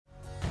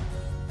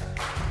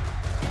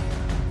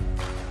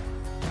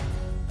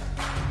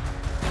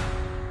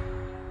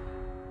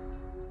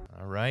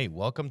right.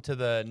 Welcome to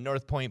the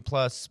Northpointe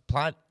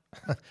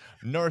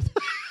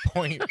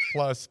Northpointe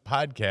Plus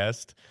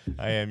podcast.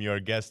 I am your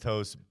guest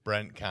host,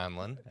 Brent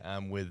Conlon.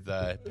 I'm with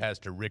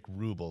Pastor Rick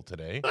Rubel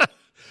today.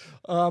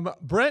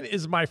 Brent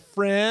is my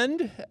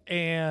friend,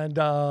 and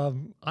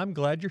I'm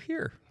glad you're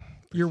here.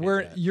 You're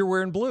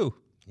wearing blue.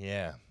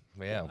 Yeah.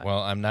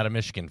 Well, I'm not a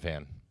Michigan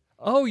fan.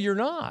 Oh, you're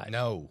not?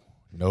 No.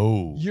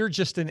 You're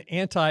just an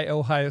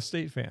anti-Ohio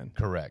State fan.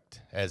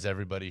 Correct, as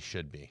everybody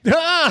should be.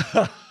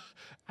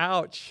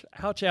 Ouch.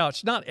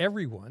 Not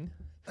everyone.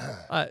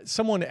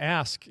 Someone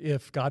asked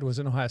if God was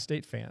an Ohio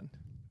State fan,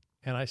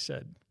 and I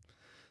said,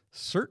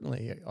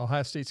 certainly,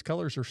 Ohio State's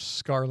colors are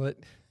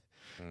scarlet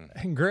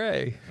and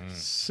gray.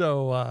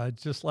 So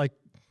just like,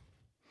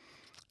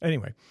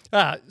 anyway.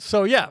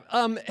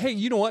 Hey,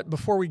 you know what?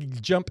 Before we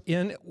jump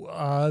in,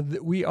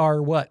 we are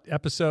what,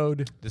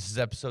 episode? This is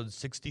episode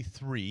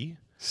 63.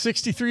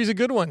 63 is a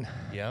good one.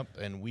 Yep,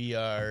 and we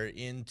are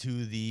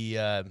into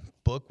the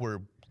book.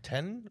 We're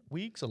 10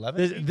 weeks,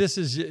 11 weeks? This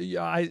is,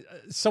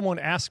 someone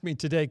asked me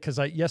today, because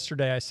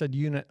yesterday I said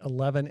Unit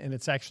 11, and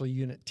it's actually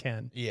Unit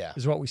 10. Yeah.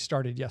 Is what we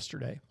started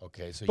yesterday.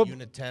 Okay, so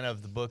Unit 10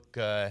 of the book,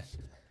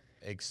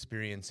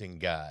 Experiencing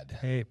God.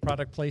 Hey,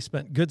 product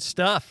placement. Good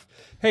stuff.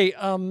 Hey,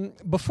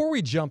 before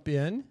we jump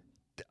in,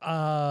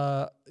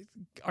 are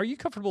you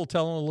comfortable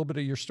telling a little bit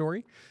of your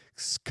story?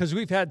 Because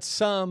we've had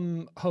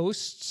some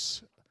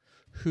hosts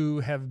who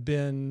have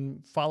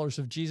been followers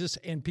of Jesus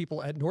and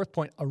people at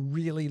Northpointe a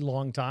really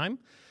long time.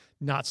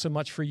 Not so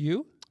much for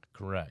you.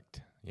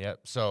 Correct.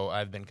 Yep. So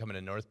I've been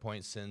coming to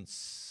Northpointe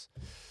since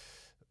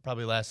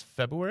probably last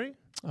February.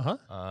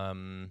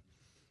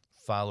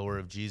 Follower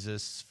of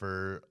Jesus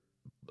for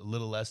a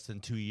little less than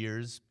 2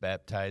 years,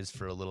 baptized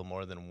for a little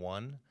more than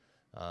one.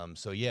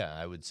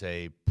 I would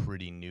say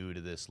pretty new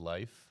to this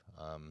life.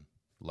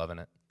 Loving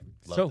it.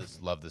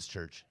 Love this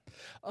church.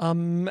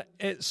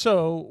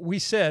 So we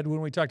said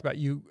when we talked about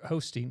you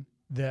hosting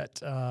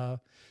that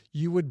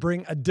you would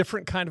bring a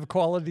different kind of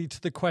quality to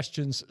the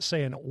questions,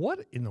 saying, what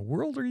in the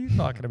world are you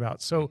talking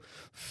about? So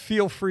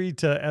feel free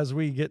to, as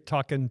we get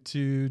talking,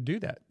 to do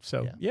that.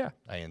 So, yeah.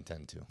 I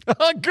intend to.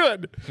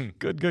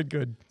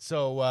 Good.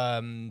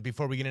 So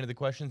before we get into the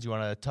questions, you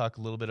want to talk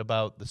a little bit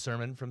about the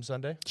sermon from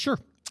Sunday? Sure.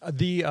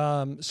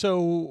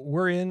 So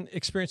we're in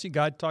Experiencing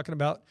God, talking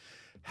about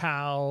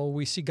how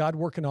we see God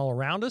working all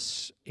around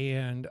us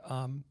and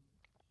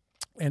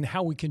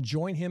how we can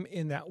join him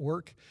in that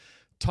work.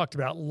 Talked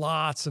about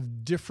lots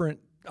of different,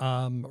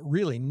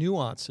 really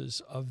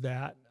nuances of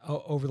that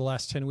over the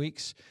last 10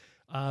 weeks.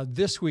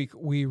 This week,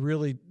 we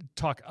really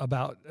talked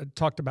about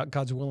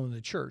God's will in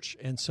the church.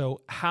 And so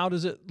how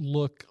does it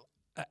look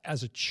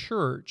as a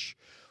church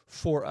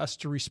for us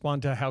to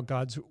respond to how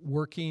God's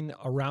working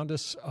around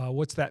us?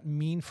 What's that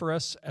mean for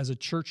us as a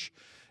church,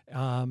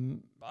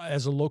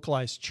 as a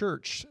localized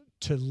church,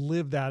 to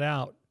live that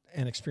out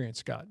and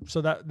experience God?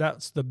 So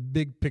that's the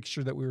big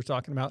picture that we were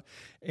talking about.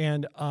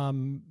 And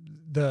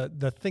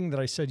the thing that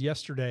I said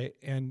yesterday,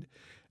 and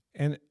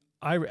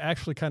I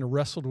actually kind of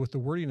wrestled with the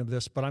wording of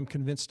this, but I'm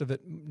convinced of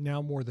it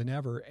now more than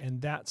ever,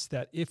 and that's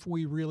that if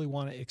we really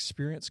want to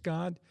experience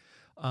God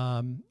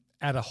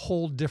at a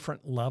whole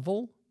different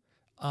level,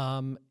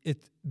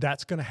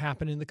 that's going to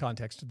happen in the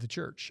context of the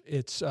church.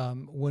 It's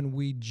when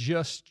we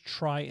just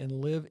try and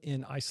live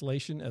in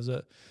isolation as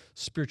a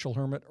spiritual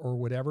hermit or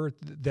whatever,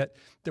 that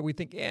we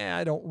think,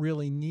 I don't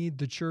really need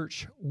the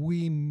church.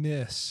 We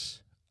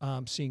miss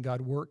seeing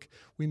God work.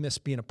 We miss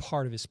being a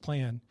part of his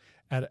plan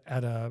on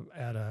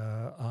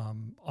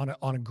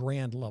a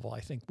grand level.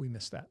 I think we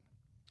miss that.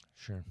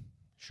 Sure.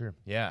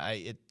 Yeah,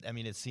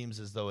 it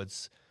seems as though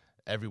it's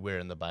everywhere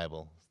in the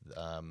Bible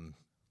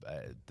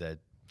that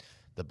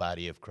the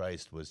body of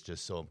Christ was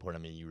just so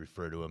important. I mean, you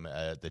refer to him,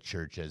 the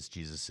church, as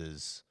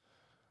Jesus's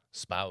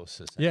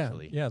spouse,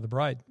 essentially. Yeah, the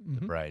bride. Mm-hmm.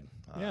 The bride.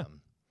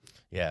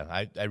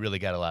 I really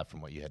got a lot from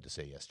what you had to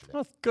say yesterday.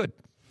 Well, good.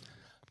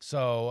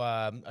 So,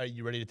 are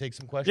you ready to take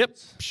some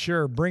questions? Yep,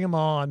 sure. Bring them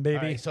on, baby.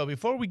 All right, so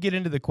before we get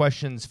into the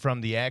questions from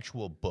the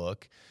actual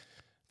book,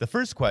 the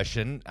first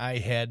question I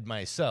had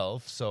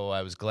myself, so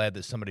I was glad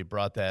that somebody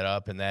brought that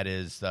up, and that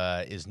is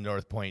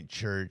Northpointe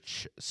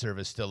Church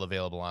service still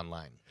available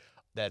online?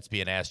 That's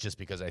being asked just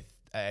because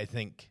I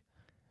think,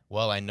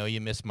 I know you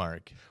miss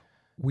Mark.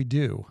 We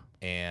do.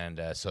 And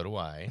so do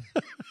I.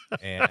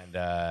 and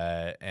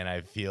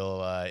I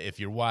feel if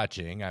you're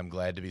watching, I'm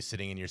glad to be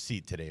sitting in your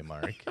seat today,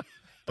 Mark.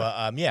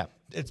 But,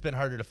 it's been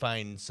harder to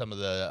find some of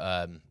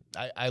the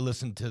I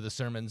listen to the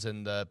sermons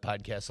and the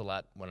podcasts a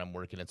lot when I'm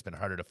working. It's been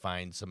harder to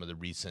find some of the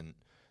recent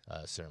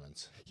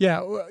sermons.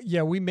 Yeah,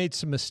 we made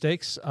some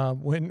mistakes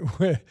when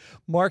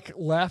Mark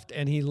left,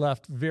 and he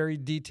left very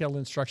detailed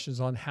instructions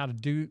on how to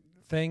do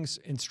things.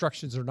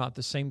 Instructions are not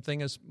the same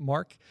thing as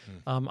Mark.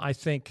 I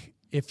think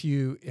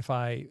if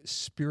I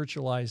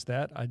spiritualize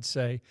that, I'd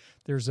say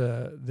there's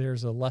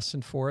a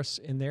lesson for us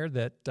in there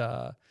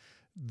that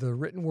the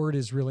written word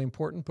is really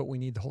important, but we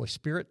need the Holy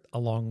Spirit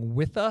along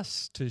with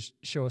us to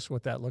show us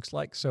what that looks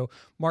like. So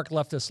Mark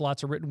left us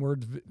lots of written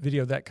word,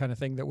 video, that kind of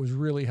thing that was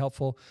really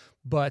helpful.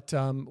 But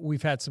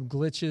we've had some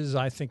glitches.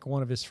 I think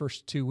one of his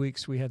first 2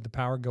 weeks, we had the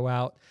power go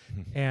out,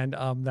 and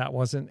that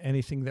wasn't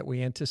anything that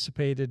we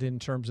anticipated in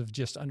terms of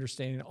just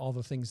understanding all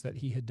the things that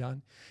he had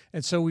done.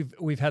 And so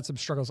we've had some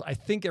struggles. I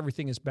think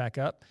everything is back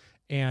up,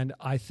 and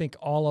I think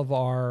all of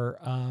our,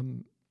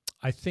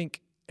 I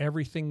think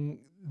everything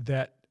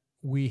that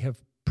we have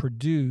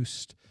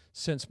produced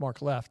since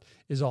Mark left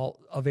is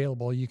all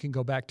available. You can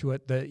go back to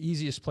it. The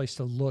easiest place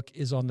to look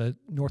is on the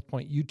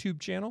Northpointe YouTube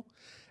channel.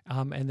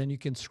 And then you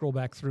can scroll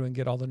back through and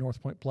get all the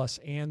Northpointe Plus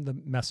and the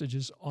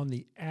messages on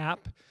the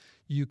app.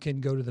 You can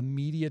go to the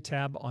media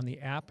tab on the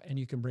app, and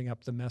you can bring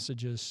up the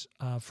messages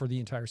for the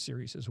entire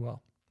series as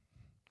well.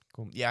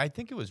 Cool. Yeah, I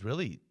think it was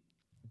really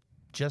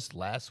just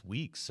last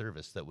week's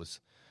service that was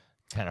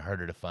kind of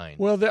harder to find.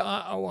 Well,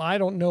 I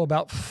don't know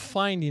about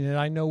finding it.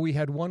 I know we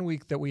had 1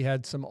 week that we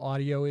had some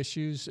audio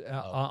issues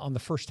on the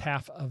first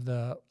half of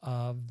the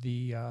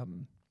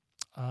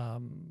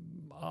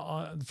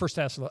first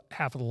half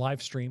of the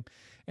live stream,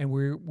 and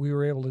we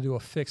were able to do a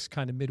fix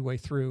kind of midway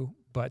through.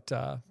 But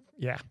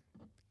yeah,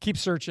 keep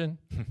searching,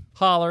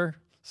 holler,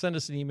 send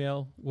us an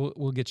email.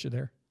 We'll get you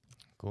there.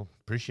 Cool,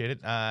 appreciate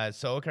it.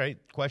 So okay,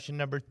 question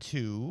number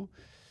 2.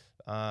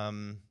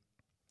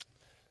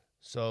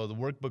 So the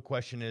workbook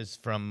question is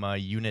from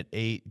Unit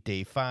 8,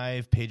 Day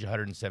 5, page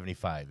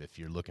 175. If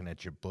you're looking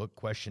at your book,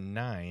 question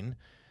 9,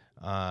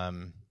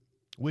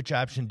 which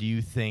option do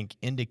you think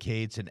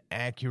indicates an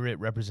accurate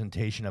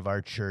representation of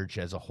our church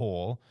as a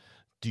whole?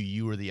 Do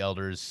you or the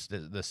elders,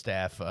 the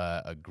staff,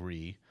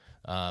 agree?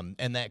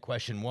 And that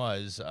question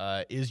was,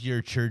 is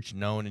your church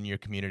known in your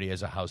community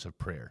as a house of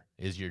prayer?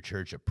 Is your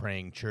church a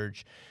praying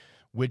church?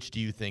 Which do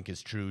you think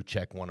is true?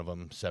 Check one of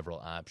them, several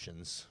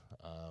options.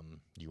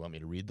 Do you want me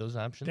to read those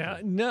options?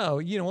 No,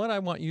 you know what? I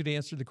want you to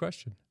answer the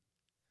question.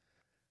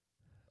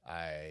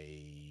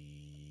 I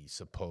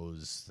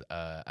suppose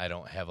I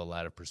don't have a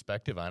lot of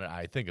perspective on it.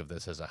 I think of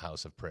this as a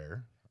house of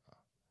prayer.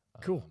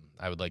 Cool.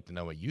 I would like to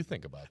know what you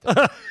think about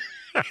that.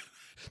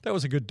 That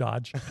was a good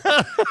dodge.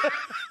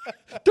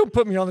 Don't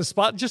put me on the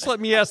spot. Just let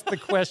me ask the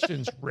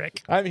questions,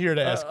 Rick. I'm here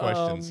to ask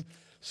questions.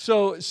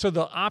 So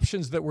the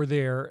options that were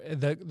there,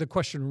 the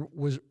question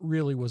was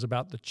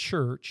about the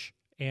church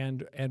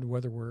and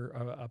whether we're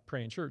a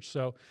praying church.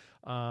 So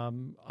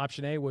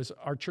option A was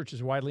our church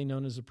is widely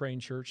known as a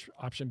praying church.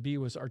 Option B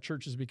was our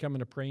church is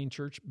becoming a praying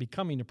church, but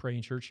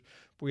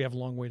we have a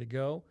long way to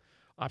go.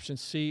 Option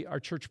C,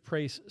 our church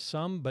prays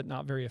some, but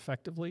not very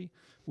effectively.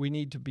 We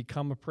need to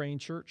become a praying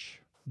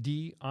church.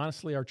 D,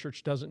 honestly, our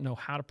church doesn't know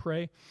how to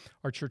pray.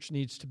 Our church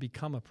needs to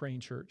become a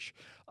praying church.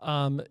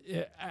 Out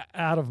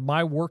of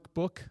my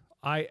workbook,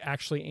 I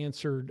actually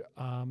answered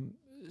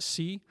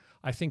C.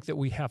 I think that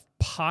we have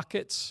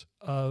pockets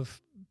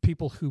of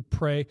people who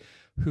pray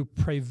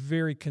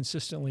very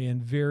consistently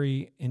and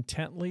very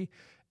intently,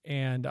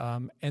 and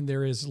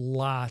there is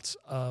lots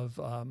of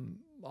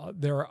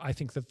I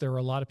think that there are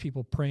a lot of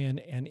people praying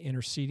and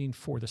interceding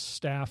for the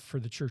staff,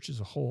 for the church as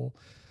a whole.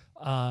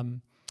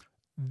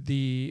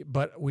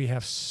 But we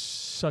have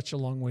such a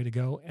long way to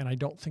go, and I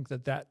don't think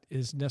that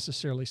is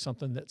necessarily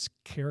something that's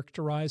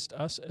characterized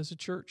us as a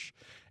church,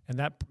 and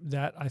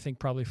that I think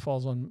probably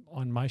falls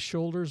on my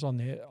shoulders, on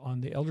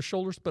the elder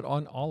shoulders, but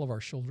on all of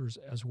our shoulders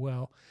as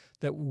well.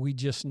 That we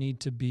just need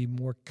to be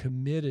more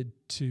committed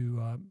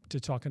to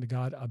talking to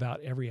God about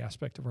every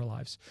aspect of our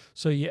lives.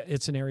 So yeah,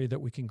 it's an area that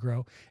we can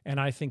grow, and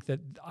I think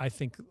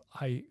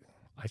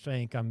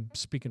I'm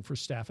speaking for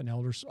staff and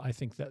elders. I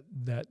think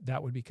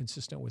that would be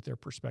consistent with their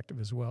perspective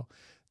as well.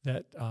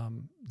 That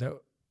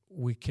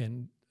we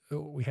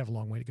have a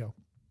long way to go.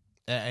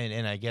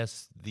 And I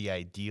guess the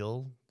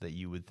ideal that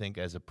you would think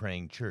as a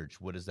praying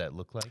church, what does that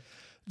look like?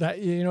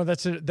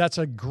 That's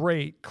a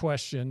great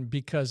question,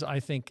 because I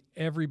think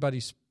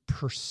everybody's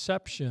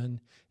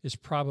perception is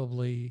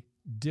probably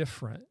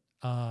different,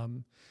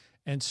 and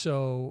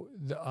so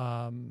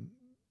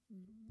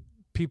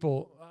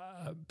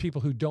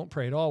people who don't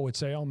pray at all would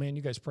say, "Oh man,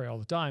 you guys pray all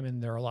the time,"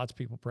 and there are lots of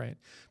people praying.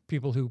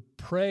 People who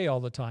pray all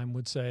the time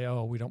would say,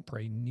 "Oh, we don't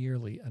pray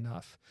nearly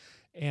enough,"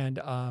 and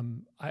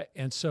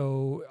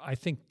so I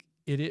think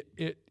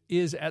it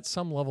is at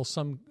some level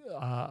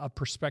a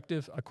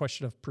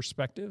question of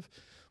perspective,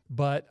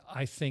 but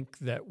I think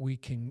that we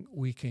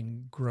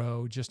can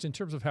grow just in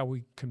terms of how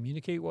we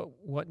communicate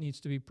what needs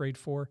to be prayed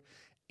for,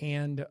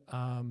 and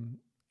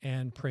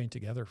praying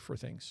together for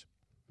things.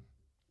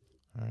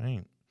 All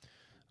right.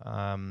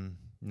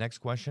 Next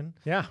question.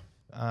 Yeah.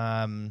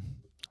 The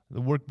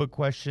workbook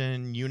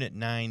question, Unit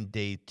 9,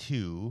 Day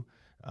 2,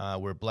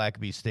 where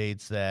Blackaby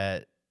states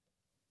that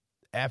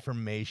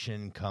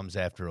affirmation comes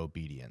after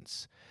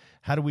obedience.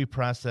 How do we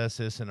process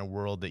this in a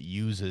world that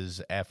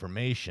uses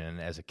affirmation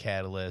as a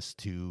catalyst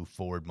to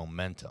forward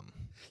momentum?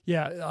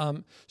 Yeah.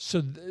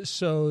 So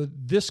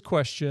this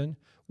question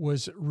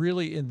was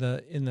really in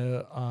the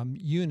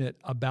unit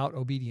about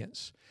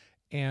obedience.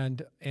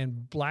 And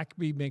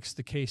Blackaby makes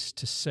the case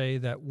to say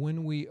that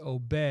when we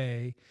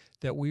obey,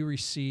 that we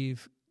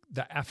receive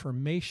the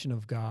affirmation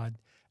of God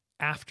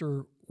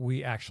after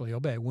we actually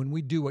obey. When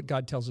we do what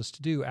God tells us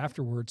to do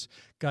afterwards,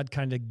 God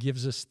kind of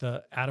gives us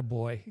the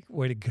attaboy,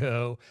 way to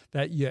go,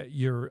 that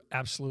you're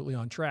absolutely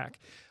on track.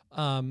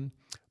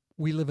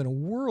 We live in a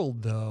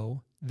world,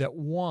 though, that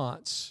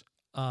wants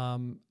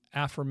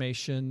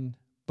affirmation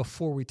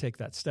before we take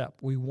that step.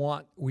 We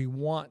want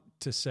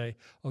to say,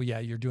 oh yeah,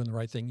 you're doing the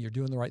right thing, you're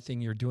doing the right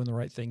thing, you're doing the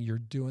right thing, you're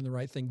doing the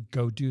right thing,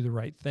 go do the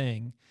right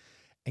thing.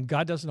 And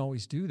God doesn't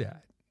always do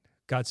that.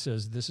 God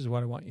says, this is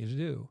what I want you to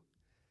do.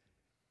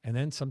 And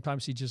then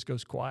sometimes he just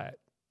goes quiet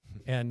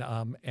and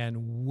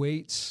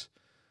waits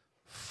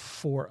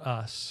for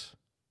us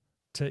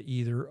to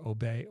either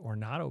obey or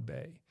not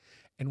obey.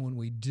 And when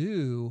we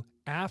do,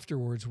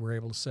 afterwards, we're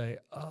able to say,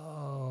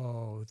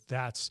 oh,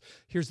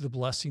 here's the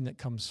blessing that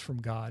comes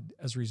from God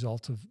as a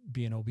result of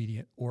being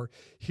obedient. Or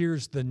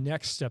here's the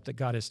next step that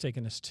God has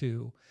taken us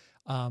to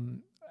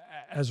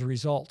as a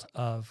result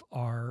of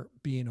our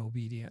being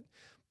obedient.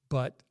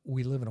 But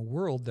we live in a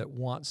world that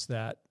wants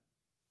that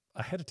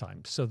ahead of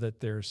time, so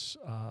that there's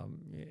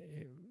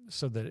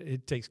so that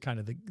it takes kind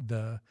of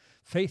the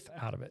faith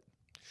out of it.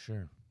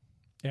 Sure.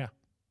 Yeah.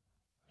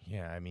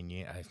 Yeah. I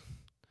mean,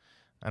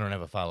 I don't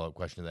have a follow-up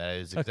question to that.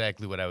 It's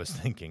exactly what I was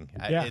thinking.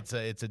 Yeah. It's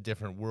a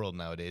different world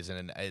nowadays,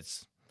 and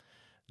it's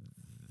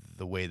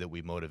the way that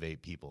we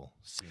motivate people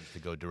seems to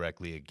go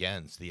directly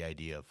against the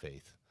idea of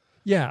faith.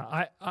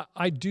 Yeah,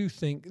 I do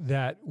think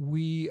that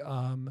we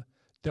want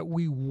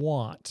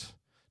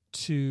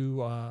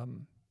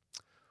to.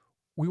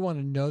 We want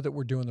to know that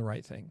we're doing the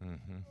right thing.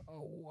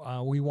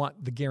 Mm-hmm. We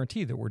want the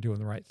guarantee that we're doing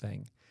the right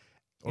thing.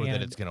 Or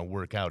that it's going to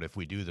work out if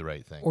we do the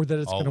right thing. Or that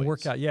it's going to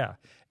work out, yeah.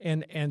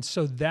 And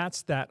so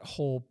that's that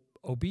whole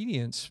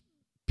obedience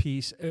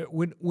piece.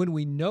 When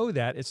we know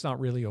that, it's not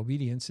really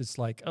obedience. It's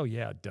like, oh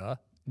yeah, duh.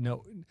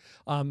 No.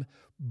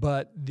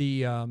 But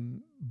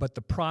the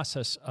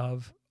process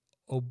of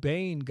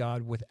obeying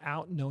God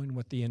without knowing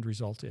what the end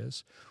result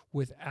is,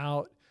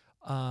 without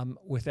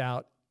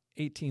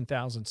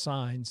 18,000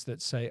 signs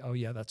that say, oh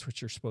yeah, that's what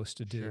you're supposed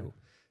to do. Sure.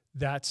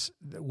 That's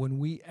when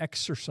we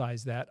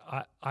exercise that.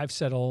 I've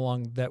said all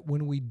along that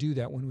when we do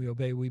that, when we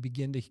obey, we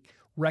begin to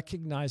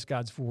recognize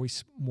God's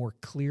voice more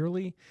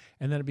clearly,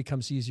 and then it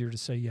becomes easier to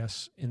say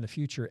yes in the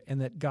future,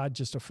 and that God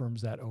just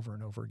affirms that over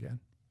and over again.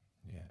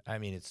 Yeah, I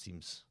mean, it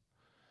seems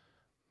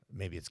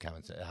maybe it's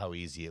common sense how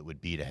easy it would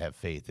be to have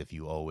faith if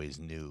you always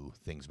knew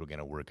things were going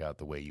to work out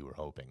the way you were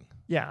hoping.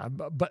 Yeah,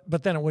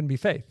 but then it wouldn't be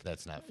faith.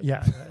 That's not faith.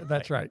 Yeah,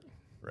 that's right.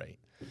 Right.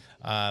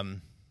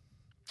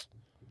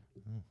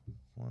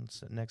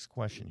 Next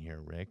question here,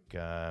 Rick.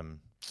 Yeah,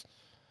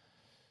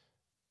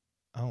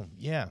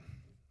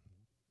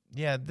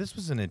 this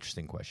was an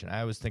interesting question.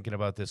 I was thinking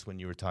about this when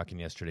you were talking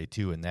yesterday,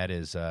 too, and that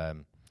is, well,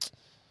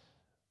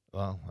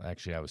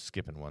 actually, I was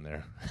skipping one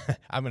there.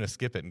 I'm going to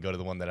skip it and go to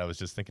the one that I was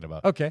just thinking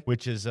about. Okay.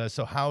 Which is,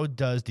 so how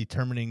does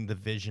determining the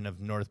vision of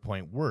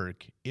Northpointe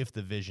work if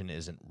the vision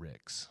isn't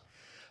Rick's?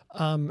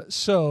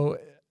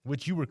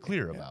 Which you were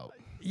clear about.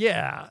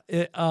 Yeah,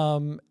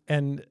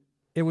 and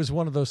it was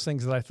one of those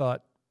things that I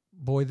thought,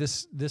 boy,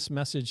 this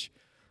message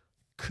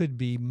could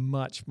be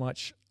much,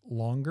 much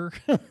longer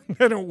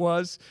than it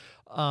was.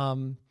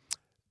 And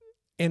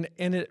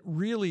it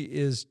really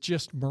is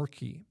just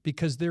murky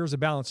because there's a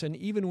balance. And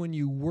even when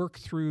you work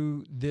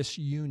through this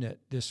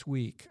unit this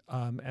week,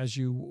 as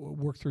you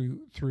work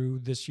through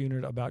this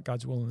unit about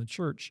God's will in the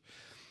church,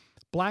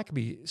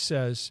 Blackaby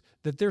says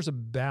that there's a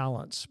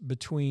balance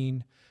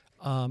between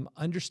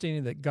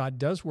understanding that God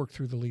does work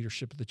through the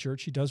leadership of the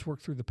church. He does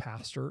work through the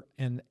pastor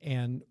and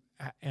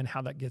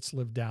how that gets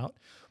lived out.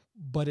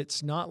 But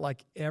it's not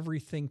like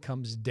everything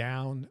comes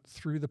down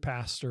through the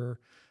pastor,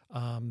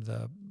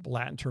 the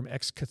Latin term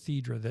ex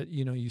cathedra, that,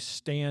 you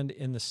stand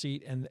in the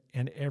seat and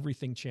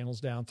everything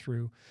channels down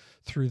through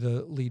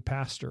the lead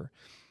pastor.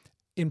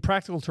 In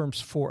practical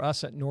terms for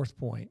us at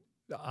Northpointe,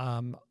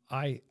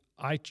 I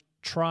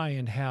try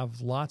and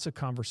have lots of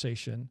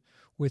conversation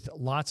with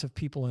lots of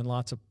people in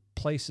lots of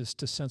places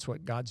to sense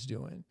what God's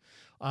doing.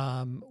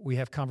 We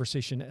have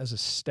conversation as a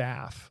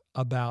staff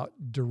about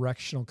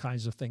directional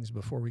kinds of things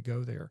before we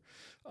go there.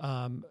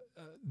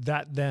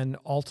 That then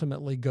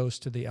ultimately goes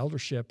to the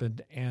eldership,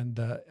 and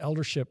the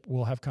eldership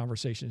will have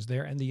conversations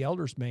there, and the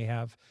elders may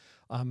have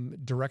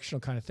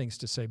directional kind of things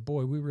to say,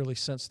 boy, we really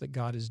sense that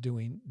God is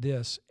doing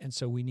this, and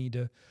so we need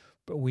to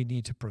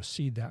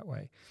proceed that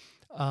way.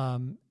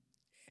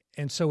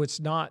 And so it's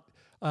not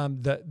a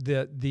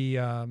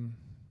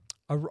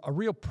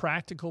real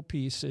practical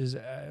piece is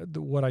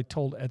what I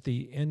told at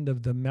the end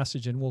of the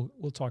message, and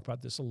we'll talk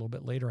about this a little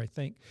bit later. I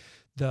think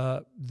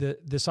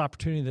this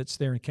opportunity that's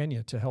there in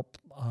Kenya to help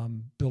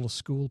build a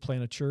school,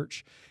 plant a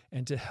church,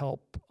 and to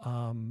help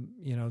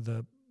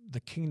the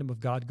kingdom of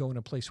God go in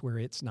a place where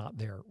it's not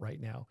there right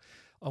now,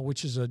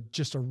 which is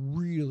just a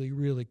really,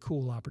 really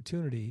cool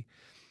opportunity.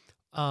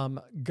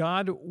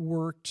 God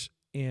worked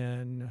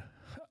in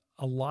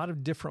a lot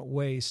of different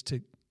ways to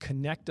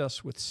connect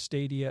us with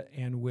Stadia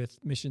and with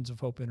Missions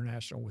of Hope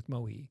International, with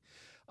Mohi.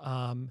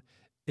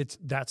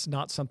 that's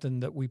not something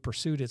that we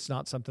pursued. It's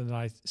not something that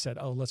I said,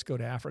 oh, let's go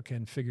to Africa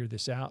and figure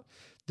this out.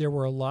 There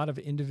were a lot of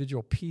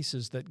individual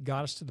pieces that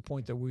got us to the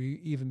point that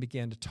we even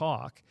began to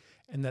talk,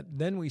 and that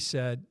then we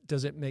said,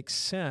 does it make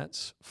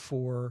sense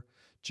for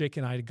Jake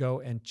and I to go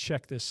and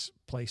check this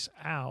place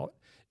out?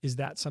 Is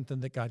that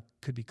something that God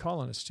could be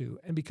calling us to?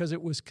 And because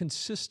it was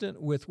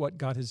consistent with what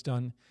God has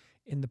done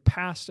in the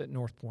past at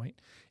Northpointe,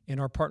 in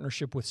our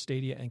partnership with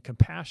Stadia and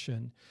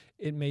Compassion,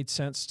 it made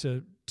sense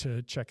to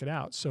check it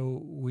out.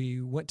 So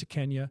we went to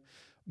Kenya,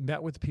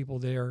 met with the people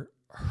there,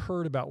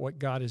 heard about what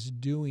God is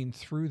doing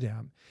through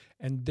them.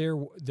 And there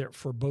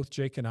for both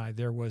Jake and I,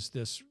 there was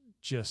this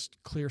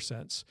just clear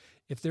sense.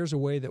 If there's a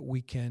way that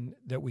we can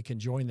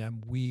join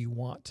them, we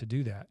want to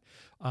do that.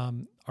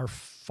 Our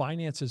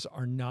finances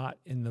are not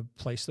in the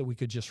place that we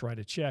could just write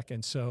a check.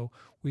 And so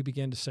we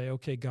began to say,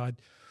 okay, God,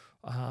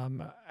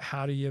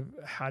 how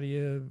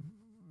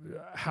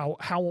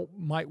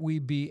might we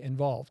be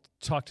involved?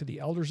 Talk to the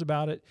elders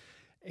about it.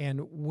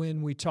 And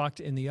when we talked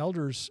in the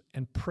elders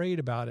and prayed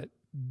about it,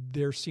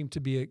 there seemed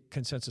to be a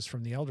consensus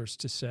from the elders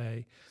to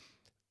say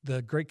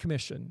the Great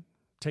Commission,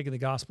 taking the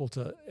gospel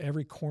to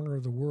every corner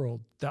of the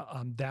world,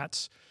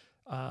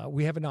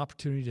 we have an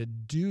opportunity to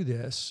do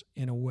this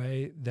in a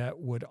way that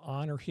would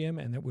honor him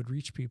and that would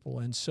reach people.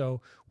 And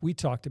so we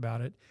talked about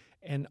it.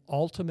 And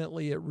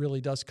ultimately, it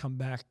really does come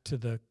back to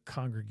the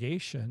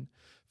congregation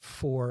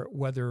for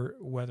whether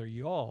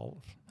you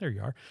all, there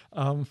you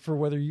are, for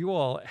whether you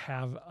all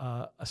have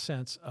a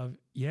sense of,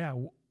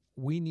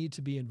 we need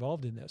to be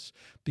involved in this.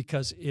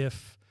 Because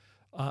if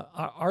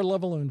our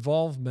level of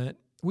involvement,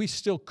 we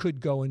still could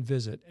go and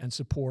visit and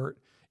support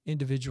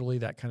individually,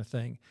 that kind of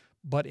thing.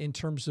 But in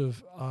terms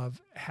of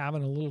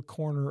having a little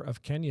corner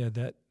of Kenya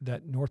that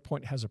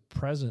Northpointe has a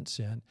presence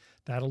in,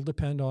 that'll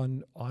depend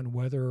on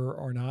whether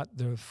or not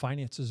the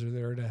finances are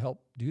there to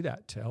help do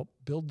that, to help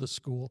build the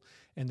school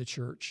and the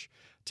church,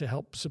 to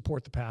help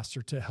support the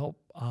pastor, to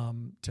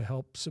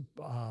help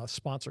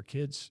sponsor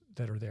kids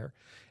that are there.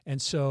 And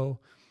so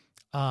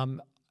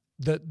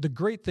the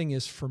great thing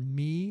is for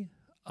me,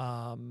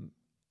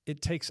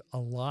 it takes a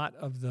lot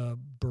of the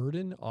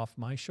burden off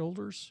my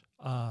shoulders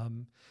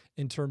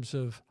in terms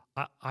of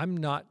I'm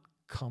not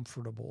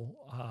comfortable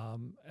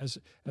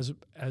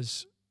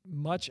as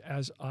much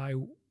as I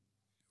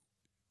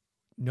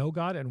know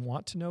God and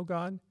want to know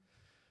God.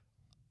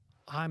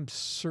 I'm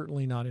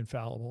certainly not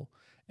infallible,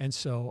 and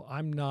so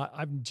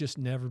I've just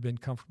never been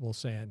comfortable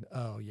saying,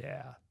 "Oh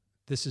yeah,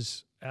 this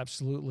is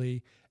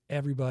absolutely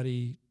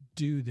everybody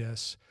do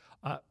this,"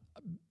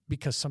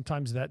 because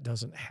sometimes that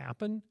doesn't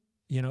happen.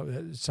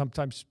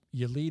 Sometimes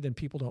you lead and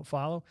people don't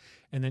follow,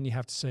 and then you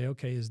have to say,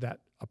 okay, is that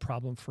a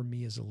problem for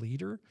me as a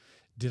leader?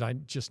 Did I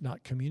just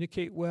not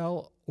communicate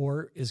well,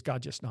 or is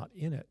God just not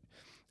in it?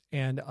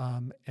 And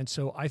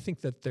so I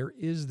think that there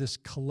is this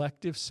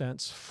collective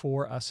sense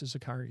for us as a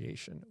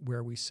congregation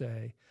where we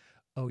say,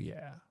 oh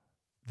yeah,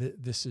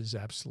 this is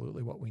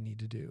absolutely what we need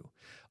to do.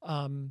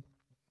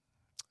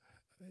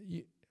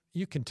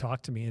 You can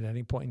talk to me at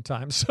any point in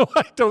time, so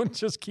I don't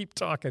just keep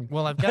talking.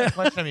 Well, I've got a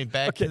question.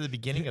 Back to the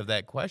beginning of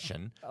that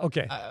question.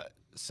 Okay.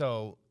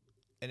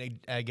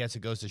 I guess it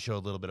goes to show a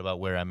little bit about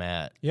where I'm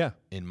at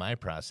in my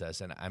process,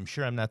 and I'm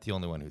sure I'm not the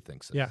only one who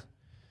thinks this. Yeah.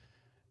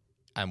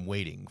 I'm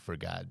waiting for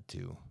God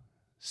to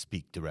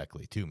speak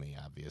directly to me,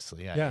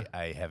 obviously. Yeah.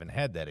 I haven't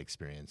had that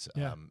experience.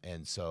 Yeah.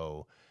 And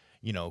so,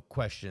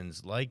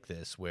 questions like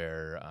this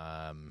where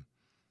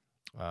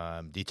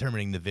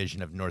determining the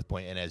vision of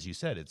Northpointe, and as you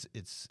said,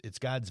 it's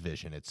God's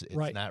vision. It's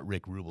right. not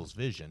Rick Rubel's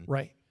vision.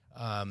 Right.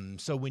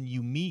 So when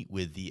you meet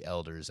with the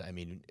elders,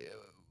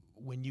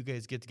 when you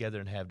guys get together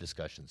and have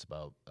discussions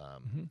about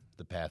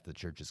the path the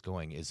church is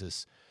going,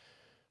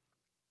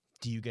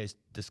 do you guys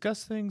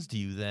discuss things? Do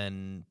you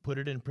then put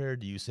it in prayer?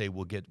 Do you say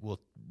we'll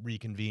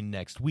reconvene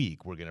next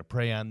week? We're going to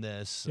pray on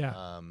this,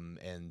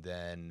 and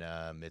then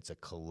it's a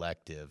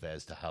collective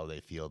as to how they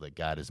feel that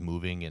God is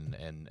moving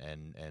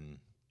and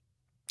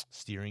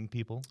steering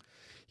people.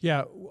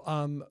 Yeah.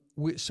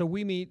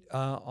 We meet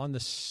on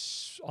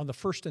the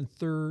first and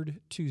third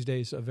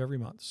Tuesdays of every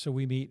month. So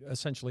we meet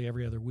essentially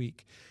every other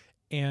week.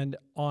 And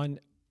on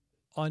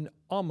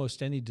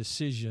almost any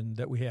decision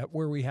that we have,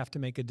 where we have to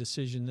make a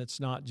decision that's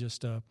not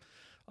just the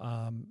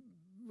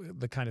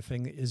kind of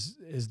thing,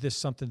 is this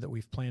something that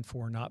we've planned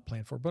for or not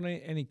planned for, but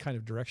any kind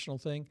of directional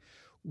thing,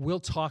 we'll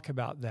talk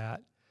about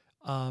that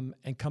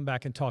and come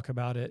back and talk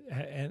about it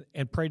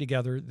and pray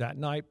together that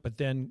night, but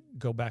then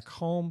go back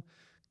home,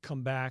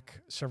 come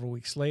back several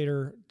weeks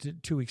later,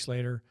 2 weeks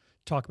later,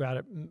 talk about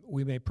it.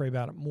 We may pray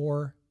about it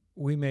more.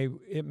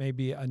 It may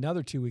be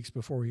another 2 weeks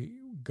before we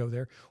go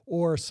there,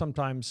 or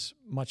sometimes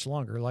much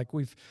longer. Like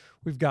we've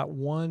got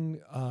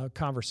one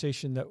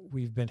conversation that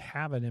we've been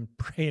having and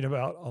praying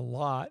about a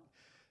lot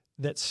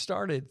that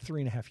started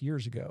 3.5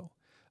 years ago.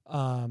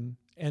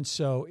 And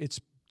so it's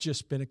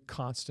just been a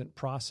constant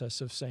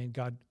process of saying,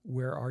 God,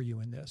 where are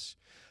you in this?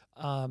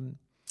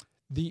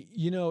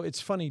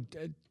 It's funny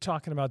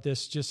talking about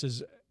this just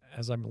as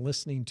I'm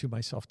listening to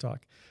myself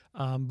talk.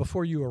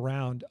 Before you were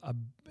around,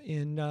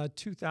 in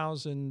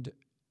 2000,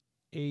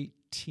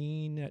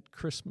 2018 at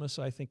Christmas,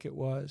 I think it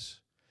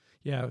was.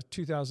 Yeah,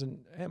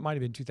 2000. It might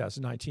have been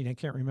 2019. I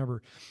can't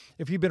remember.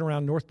 If you've been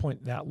around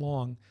Northpointe that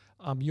long,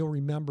 you'll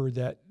remember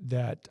that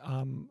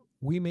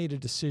we made a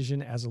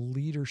decision as a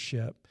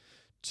leadership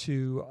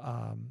to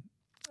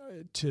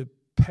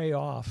pay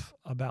off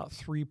about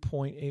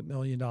 $3.8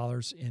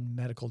 million in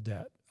medical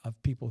debt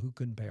of people who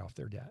couldn't pay off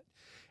their debt.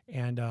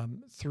 And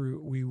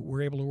we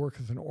were able to work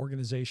with an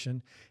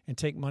organization and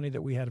take money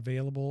that we had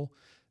available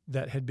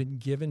that had been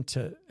given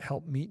to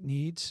help meet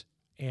needs.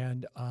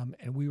 And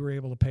we were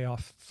able to pay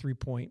off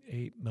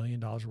 $3.8 million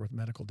worth of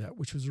medical debt,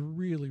 which was a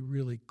really,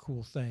 really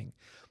cool thing.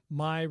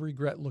 My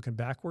regret looking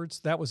backwards,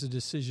 that was a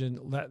decision,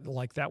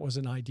 that was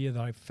an idea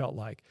that I felt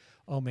like,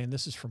 oh man,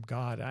 this is from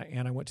God.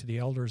 And I went to the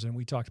elders and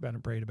we talked about it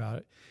and prayed about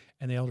it.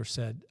 And the elders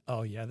said,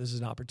 oh yeah, this is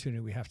an opportunity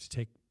we have to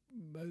take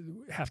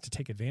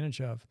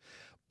advantage of.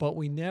 But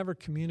we never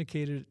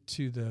communicated it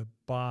to the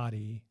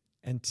body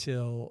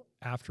until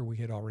after we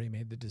had already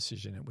made the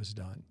decision. It was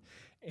done.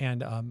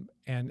 And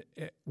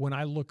when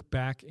I look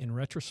back in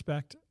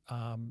retrospect,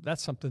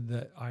 that's something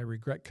that I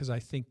regret, because I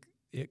think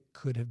it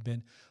could have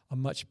been a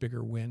much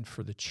bigger win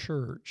for the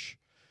church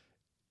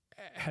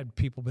had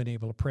people been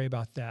able to pray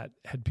about that,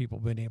 had people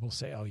been able to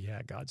say, oh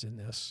yeah, God's in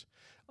this.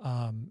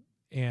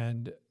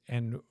 And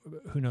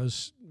who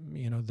knows,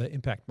 the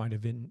impact might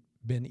have been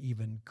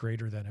even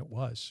greater than it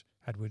was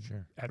had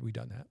we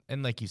done that.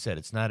 And like you said,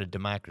 it's not a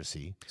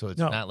democracy, so it's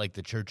not like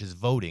the church is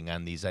voting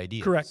on these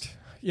ideas. Correct.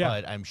 Yeah.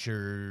 But I'm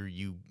sure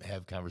you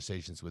have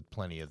conversations with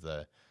plenty of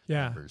the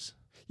members.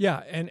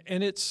 Yeah, and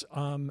it's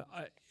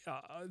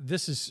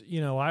this is,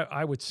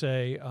 I would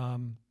say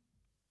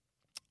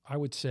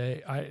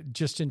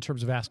just in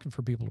terms of asking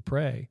for people to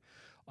pray,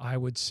 I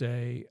would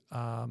say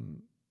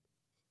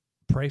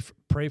pray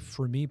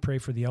for me, pray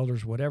for the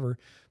elders, whatever,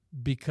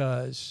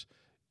 because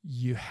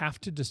you have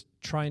to just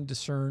try and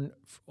discern,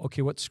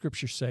 okay, what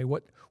scriptures say,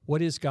 what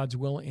is God's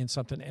will in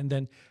something, and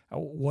then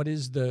what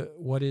is it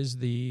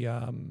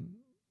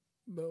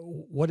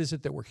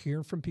that we're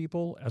hearing from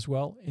people as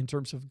well in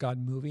terms of God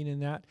moving in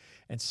that.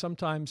 And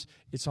sometimes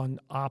it's on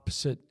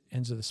opposite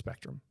ends of the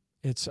spectrum.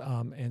 It's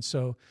and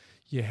so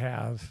you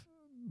have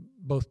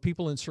both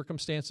people in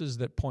circumstances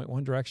that point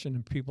one direction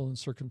and people in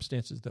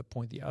circumstances that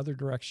point the other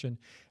direction,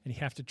 and you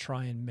have to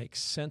try and make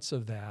sense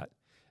of that.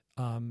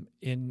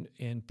 In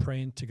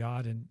praying to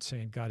God and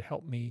saying, God,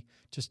 help me,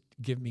 just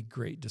give me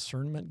great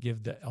discernment,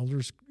 give the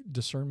elders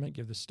discernment,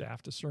 give the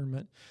staff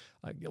discernment,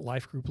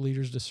 life group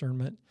leaders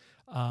discernment.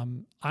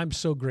 I'm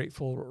so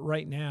grateful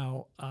right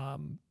now.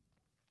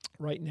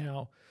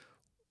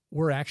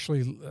 We're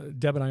actually,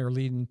 Deb and I are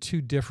leading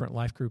 2 different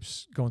life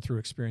groups going through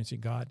Experiencing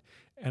God.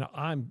 And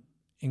I'm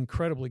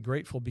incredibly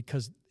grateful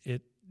because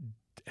it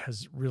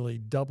has really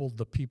doubled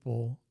the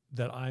people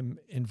that I'm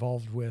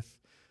involved with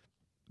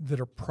that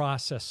are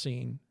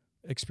processing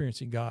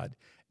Experiencing God,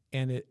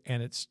 and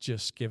it's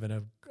just given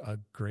a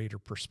greater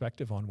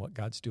perspective on what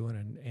God's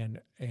doing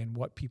and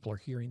what people are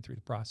hearing through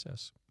the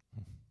process.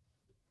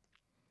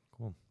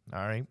 Cool.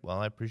 All right. Well,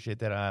 I appreciate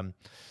that.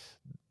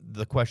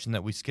 The question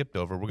that we skipped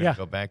over, we're going to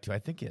go back to. I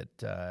think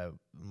it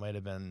might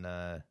have been.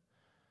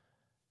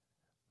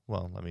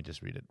 Well, let me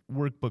just read it.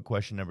 Workbook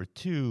question number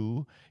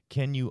 2: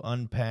 can you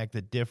unpack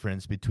the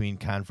difference between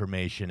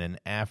confirmation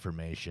and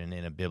affirmation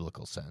in a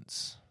biblical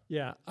sense?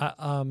 Yeah,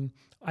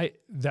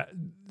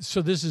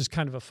 so this is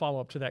kind of a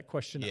follow-up to that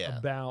question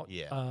about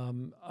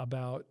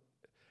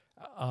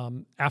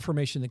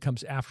affirmation that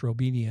comes after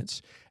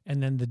obedience,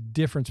 and then the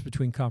difference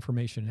between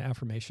confirmation and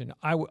affirmation.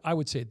 I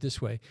would say it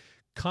this way: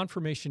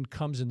 confirmation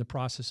comes in the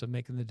process of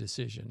making the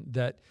decision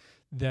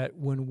that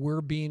when we're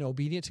being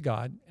obedient to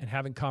God and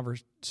having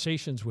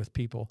conversations with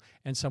people,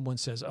 and someone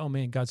says, oh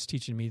man, God's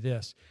teaching me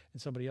this,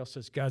 and somebody else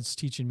says, God's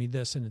teaching me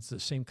this, and it's the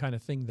same kind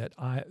of thing that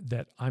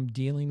I'm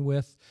dealing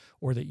with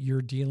or that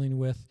you're dealing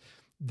with,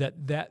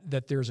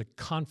 that there's a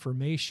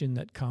confirmation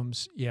that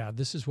comes,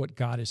 this is what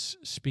God is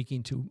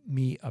speaking to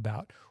me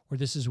about, or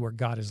this is where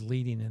God is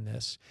leading in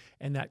this.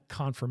 And that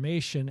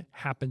confirmation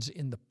happens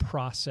in the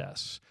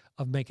process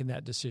of making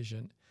that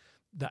decision.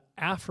 The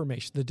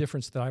affirmation, the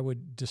difference that I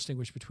would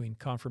distinguish between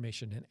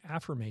confirmation and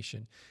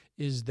affirmation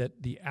is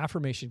that the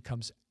affirmation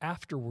comes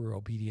after we're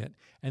obedient,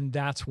 and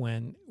that's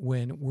when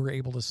we're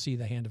able to see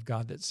the hand of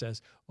God that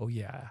says, oh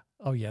yeah,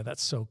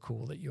 that's so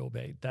cool that you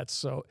obeyed. That's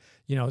so,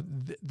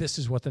 this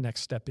is what the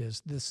next step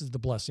is. This is the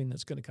blessing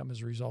that's going to come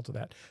as a result of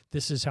that.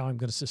 This is how I'm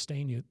going to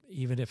sustain you,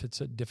 even if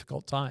it's a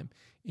difficult time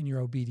in your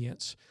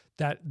obedience.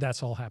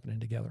 That's all happening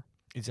together.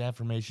 Is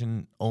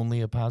affirmation only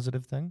a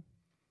positive thing?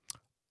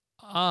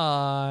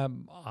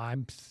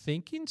 I'm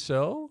thinking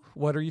so.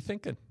 What are you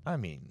thinking? I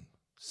mean,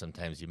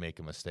 sometimes you make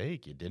a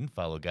mistake. You didn't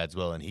follow God's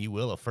will, and He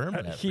will affirm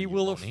that. He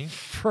will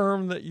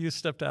affirm that you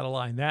stepped out of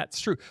line. That's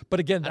true.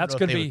 But again, that's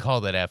going to be. They would call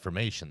that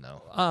affirmation,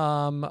 though.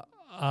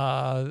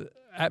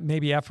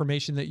 Maybe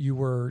affirmation that you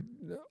were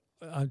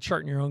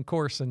charting your own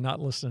course and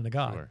not listening to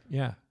God. Sure.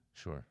 Yeah.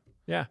 Sure.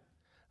 Yeah.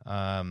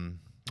 All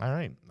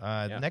right.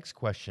 Next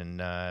question.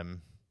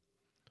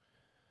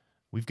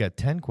 We've got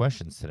 10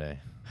 questions today.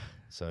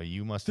 So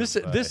you must This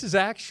have. this is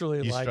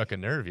actually you like struck a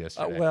nerve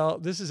yesterday. well,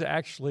 this is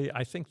actually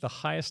I think the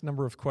highest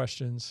number of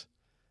questions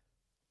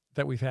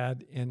that we've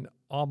had in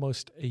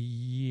almost a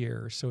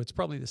year. So it's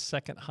probably the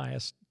second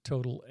highest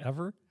total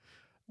ever,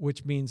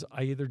 which means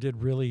I either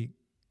did really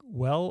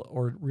well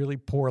or really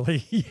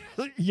poorly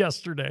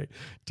yesterday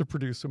to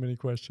produce so many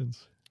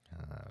questions.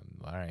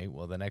 All right.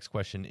 Well, the next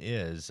question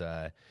is,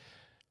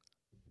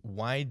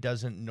 why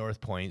doesn't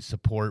Northpointe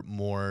support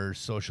more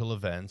social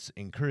events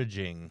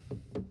encouraging,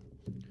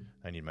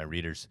 I need my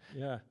readers,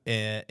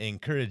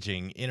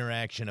 encouraging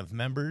interaction of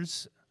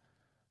members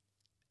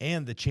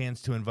and the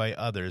chance to invite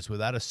others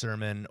without a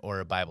sermon or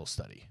a Bible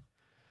study?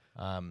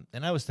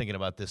 And I was thinking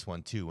about this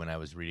one, too, when I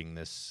was reading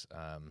this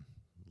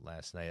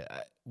last night.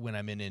 When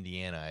I'm in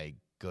Indiana, I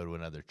go to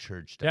another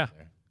church down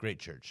there. Great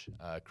church,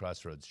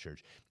 Crossroads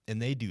Church.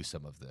 And they do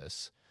some of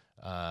this.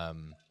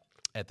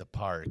 At the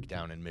park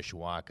down in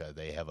Mishawaka,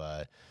 they have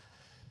a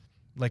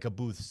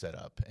booth set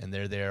up, and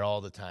they're there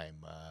all the time.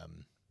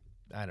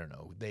 I don't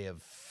know. They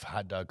have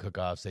hot dog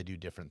cook-offs. They do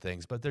different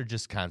things, but they're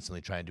just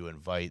constantly trying to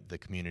invite the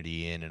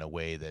community in a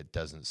way that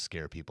doesn't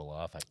scare people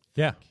off.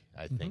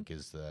 I think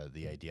is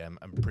the idea.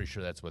 I'm pretty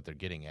sure that's what they're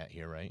getting at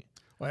here, right?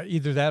 Well,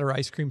 either that or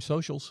ice cream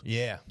socials.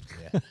 Yeah.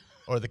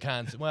 Or the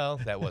concert. Well,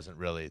 that wasn't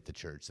really the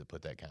church that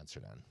put that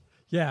concert on.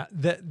 Yeah,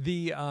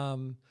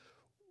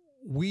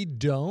 we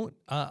don't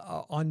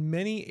on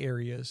many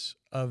areas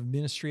of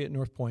ministry at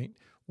Northpointe.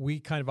 We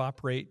kind of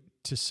operate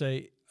to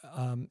say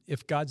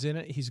if God's in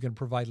it, He's going to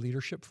provide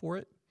leadership for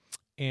it,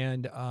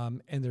 and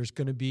there's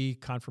going to be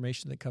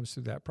confirmation that comes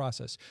through that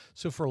process.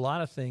 So for a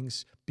lot of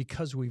things,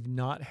 because we've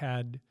not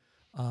had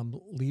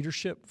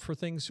leadership for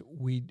things,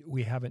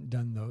 we haven't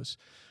done those.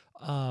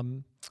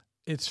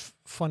 It's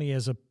funny,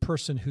 as a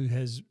person who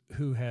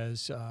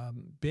has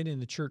been in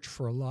the church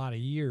for a lot of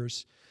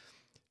years,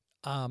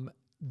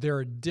 there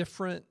are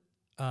different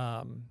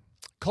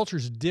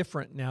culture's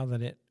different now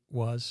than it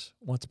was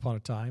once upon a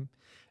time,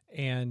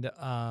 and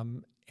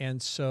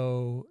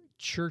so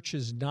church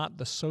is not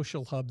the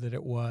social hub that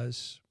it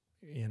was,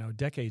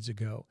 decades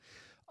ago.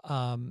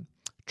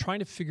 Trying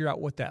to figure out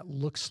what that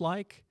looks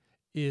like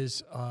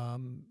is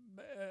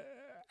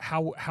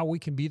how we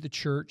can be the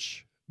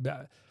church.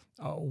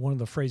 One of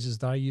the phrases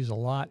that I use a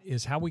lot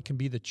is how we can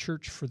be the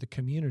church for the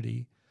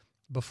community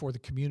before the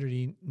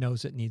community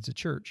knows it needs a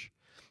church.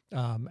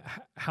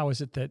 How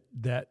is it that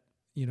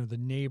the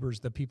neighbors,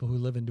 the people who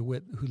live in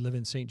DeWitt, who live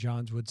in St.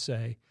 John's, would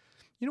say,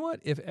 you know what?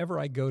 If ever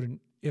I go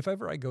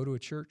to a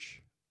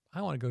church,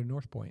 I want to go to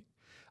Northpointe.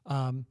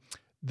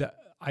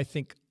 I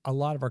think a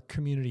lot of our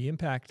community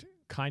impact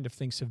kind of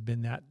things have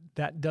been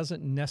that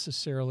doesn't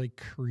necessarily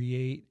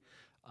create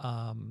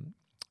a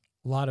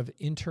lot of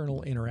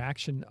internal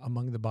interaction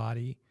among the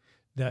body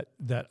that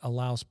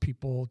allows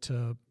people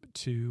to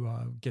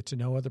get to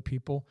know other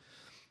people.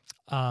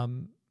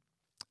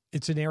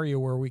 It's an area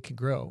where we can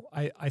grow.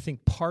 I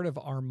think part of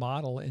our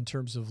model in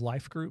terms of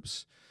life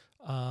groups,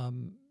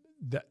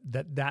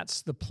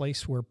 that's the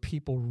place where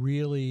people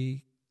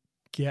really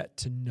get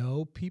to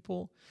know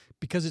people,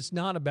 because it's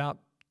not about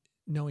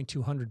knowing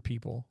 200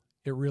 people.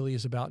 It really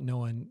is about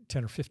knowing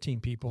 10 or 15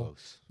 people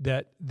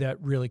that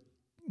really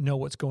know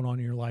what's going on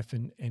in your life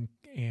and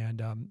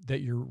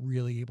that you're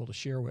really able to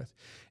share with.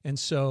 And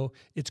so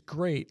it's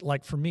great.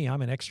 Like for me,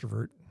 I'm an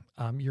extrovert.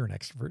 You're an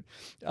extrovert.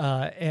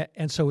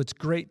 And so it's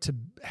great to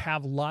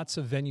have lots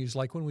of venues,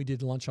 like when we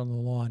did Lunch on the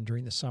Lawn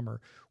during the summer,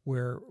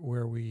 where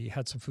we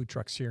had some food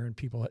trucks here and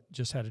people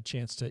just had a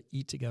chance to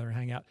eat together and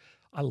hang out.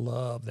 I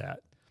love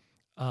that.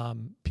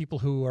 People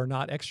who are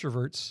not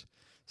extroverts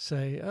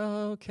say,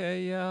 oh,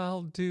 okay, yeah,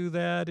 I'll do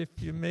that.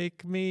 If you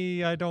make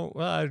me, I'd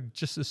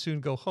just as soon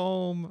go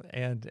home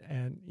and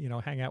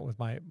hang out with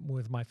my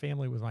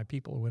family, with my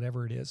people, or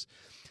whatever it is.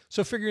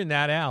 So figuring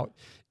that out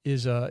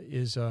is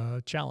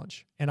a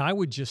challenge. And I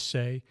would just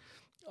say,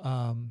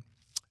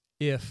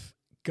 if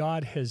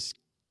God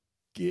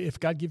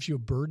gives you a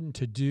burden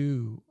to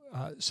do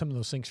some of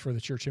those things for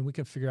the church, and we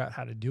can figure out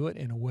how to do it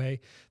in a way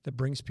that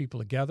brings people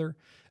together,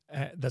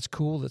 that's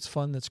cool, that's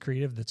fun, that's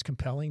creative, that's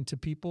compelling to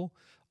people.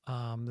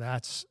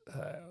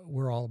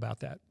 We're all about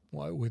that.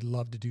 We'd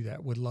love to do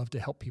that. We'd love to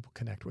help people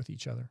connect with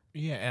each other.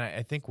 Yeah, and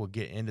I think we'll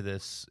get into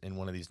this in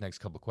one of these next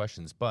couple of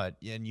questions.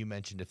 And you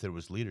mentioned if there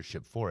was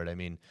leadership for it. I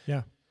mean,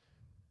 yeah.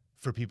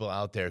 For people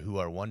out there who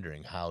are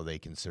wondering how they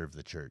can serve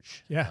the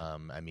church. Yeah.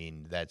 I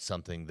mean, that's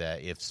something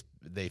that if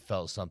they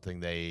felt something,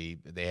 they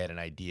had an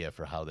idea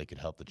for how they could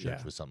help the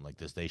church with something like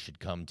this, they should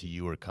come to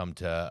you or come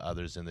to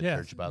others in the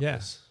church about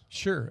this.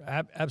 Sure.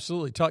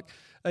 Absolutely. Talk,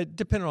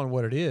 depending on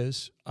what it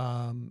is.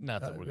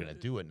 Not that we're going to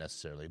do it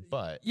necessarily,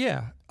 but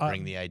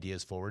bring the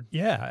ideas forward.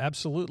 Yeah,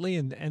 absolutely.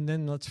 And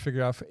then let's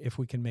figure out if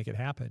we can make it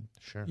happen.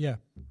 Sure. Yeah.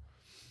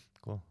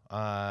 Cool.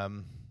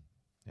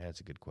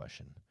 That's a good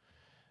question.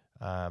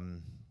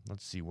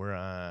 Let's see. We're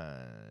on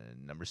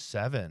number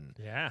 7.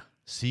 Yeah.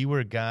 See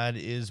where God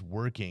is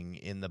working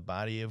in the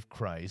body of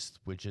Christ,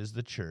 which is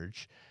the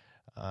church.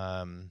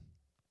 How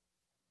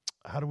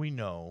do we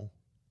know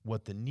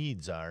what the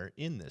needs are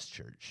in this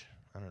church?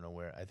 I don't know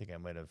where. I think I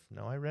might have.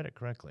 No, I read it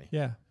correctly.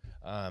 Yeah.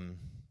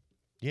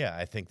 Yeah,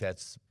 I think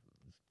that's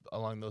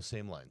along those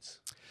same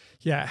lines.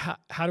 Yeah.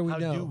 How do we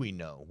know? How do we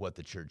know what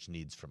the church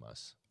needs from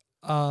us?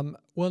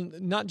 Well,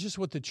 not just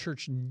what the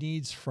church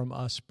needs from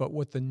us, but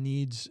what the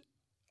needs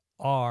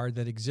are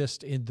that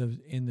exist in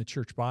the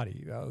church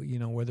body.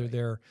 Whether Right.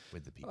 they're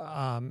With the people.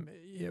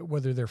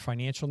 whether they're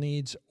financial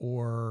needs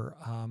or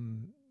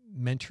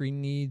mentoring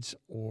needs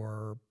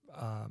or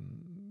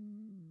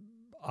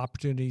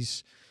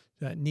opportunities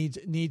that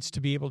needs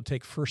to be able to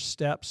take first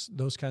steps,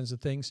 those kinds of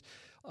things.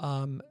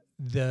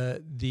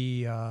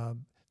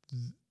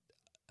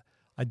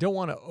 I don't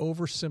want to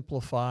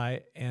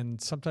oversimplify,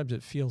 and sometimes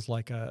it feels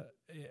like a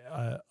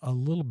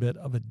little bit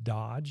of a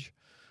dodge,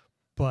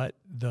 but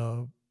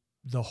the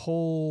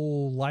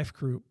whole life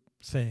group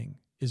thing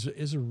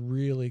is a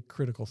really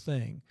critical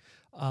thing.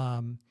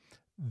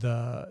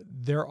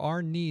 There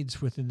are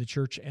needs within the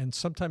church, and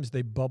sometimes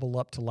they bubble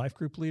up to life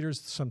group leaders.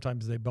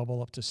 Sometimes they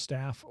bubble up to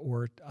staff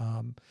or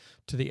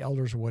to the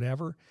elders or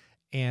whatever.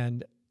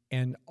 And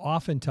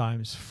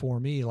oftentimes for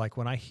me, like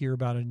when I hear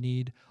about a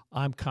need,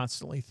 I'm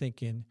constantly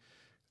thinking,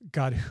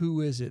 God,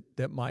 who is it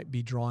that might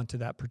be drawn to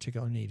that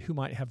particular need? Who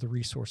might have the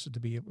resources to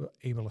be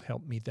able to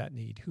help meet that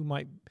need? Who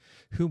might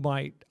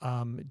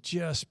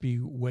just be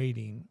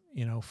waiting,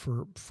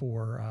 for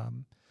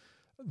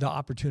the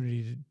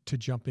opportunity to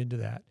jump into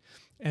that?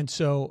 And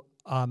so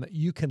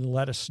you can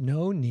let us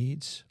know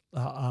needs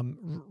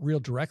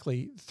real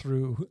directly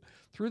through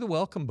the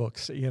welcome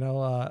books,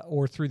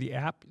 or through the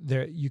app.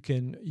 There you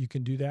can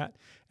do that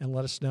and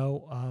let us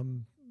know.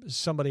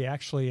 Somebody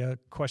actually a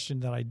question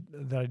that I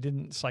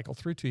didn't cycle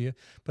through to you,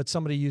 but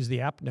somebody used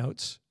the app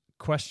notes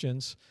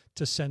questions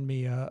to send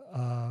me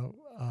a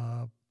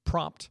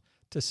prompt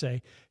to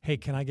say, hey,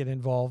 can I get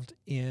involved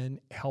in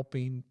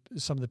helping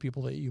some of the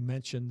people that you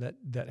mentioned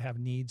that have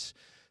needs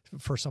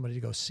for somebody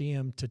to go see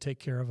them, to take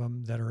care of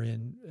them, that are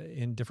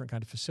in different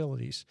kind of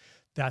facilities?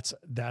 That's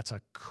a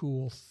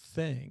cool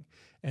thing.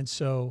 And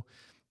so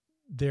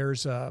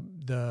there's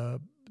the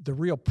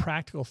real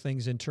practical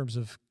things in terms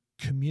of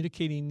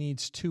communicating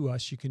needs to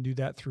us. You can do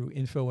that through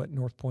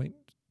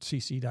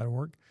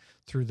info@northpointecc.org,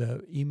 through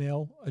the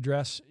email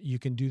address. You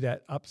can do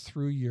that up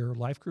through your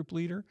life group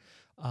leader.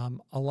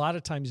 A lot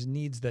of times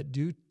needs that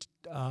do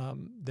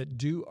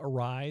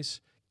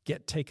arise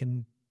get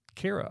taken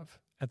care of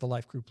at the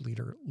life group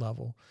leader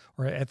level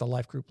or at the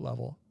life group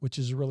level, which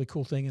is a really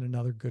cool thing and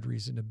another good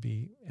reason to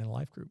be in a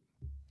life group.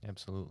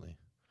 Absolutely.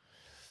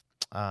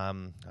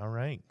 All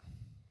right.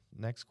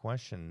 Next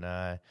question.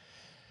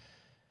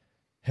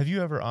 Have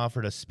you ever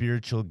offered a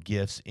spiritual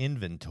gifts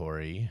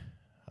inventory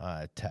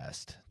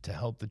test to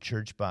help the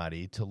church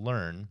body to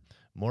learn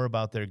more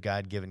about their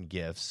God-given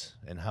gifts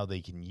and how they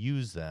can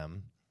use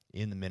them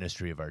in the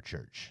ministry of our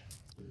church?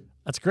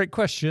 That's a great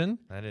question.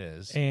 That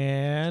is.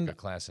 And a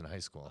class in high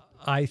school.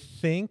 I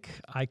think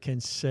I can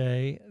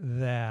say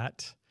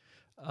that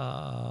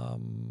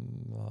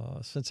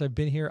since I've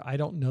been here, I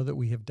don't know that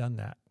we have done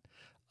that.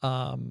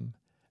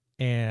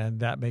 And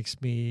that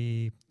makes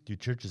me... Do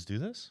churches do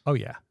this? Oh,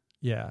 yeah.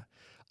 Yeah.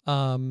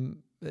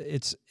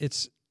 It's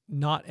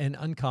not an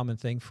uncommon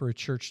thing for a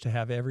church to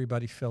have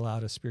everybody fill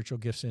out a spiritual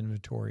gifts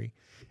inventory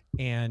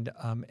and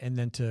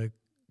then to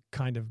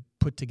kind of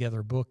put together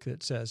a book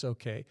that says,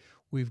 okay,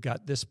 we've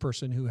got this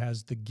person who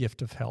has the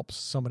gift of help,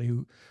 somebody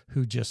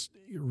who just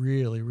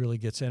really, really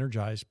gets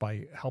energized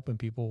by helping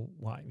people,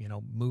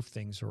 move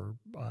things or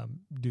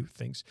do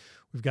things.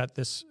 We've got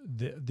this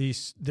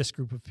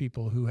group of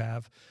people who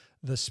have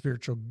the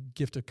spiritual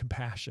gift of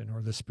compassion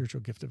or the spiritual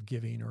gift of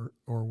giving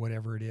or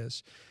whatever it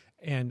is.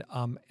 And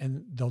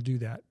they'll do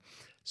that.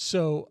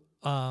 So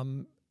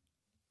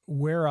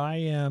where I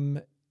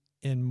am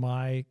in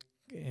my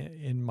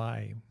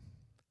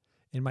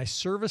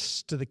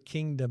service to the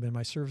kingdom, in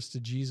my service to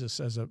Jesus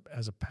as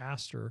a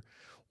pastor,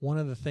 one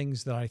of the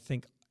things that I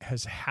think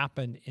has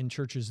happened in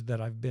churches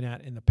that I've been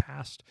at in the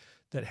past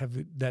that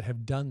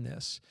have done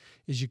this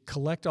is you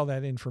collect all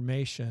that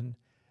information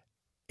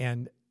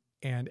and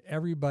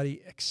everybody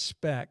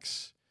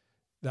expects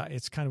that.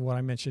 It's kind of what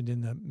I mentioned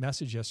in the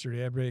message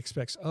yesterday. Everybody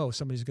expects,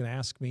 somebody's going to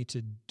ask me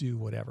to do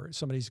whatever.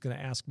 Somebody's going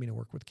to ask me to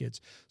work with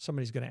kids.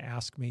 Somebody's going to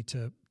ask me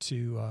to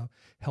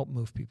help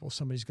move people.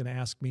 Somebody's going to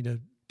ask me to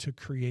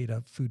create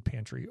a food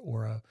pantry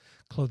or a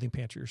clothing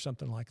pantry or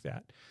something like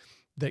that.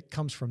 That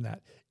comes from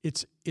that.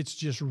 It's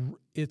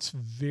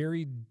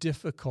very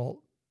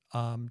difficult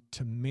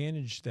to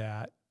manage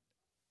that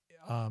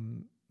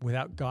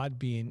without God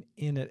being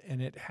in it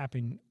and it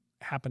happening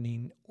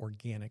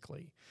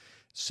organically.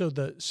 So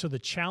the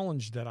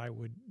challenge that I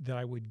would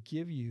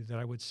give you, that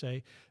I would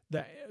say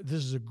that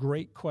this is a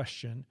great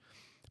question,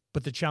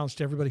 but the challenge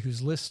to everybody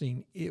who's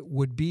listening, it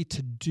would be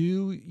to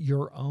do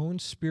your own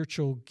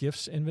spiritual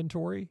gifts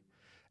inventory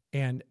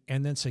and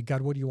then say,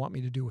 God, what do you want me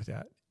to do with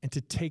that? And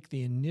to take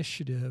the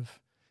initiative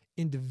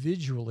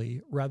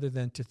individually rather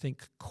than to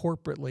think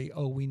corporately,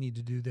 we need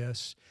to do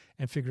this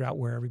and figure out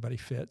where everybody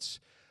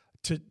fits.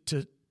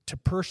 To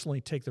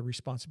personally take the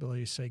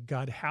responsibility to say,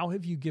 God, how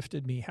have you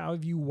gifted me? How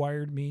have you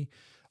wired me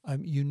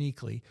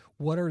uniquely?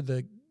 What are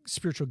the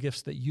spiritual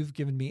gifts that you've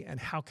given me, and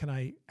how can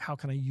I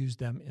use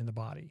them in the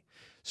body?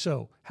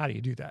 So how do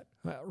you do that,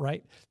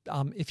 right?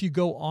 If you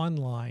go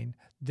online,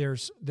 there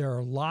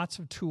are lots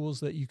of tools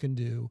that you can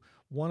do.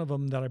 One of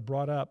them that I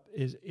brought up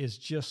is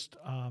just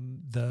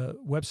the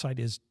website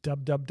is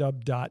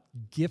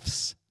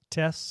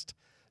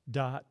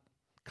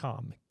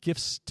www.giftstest.com,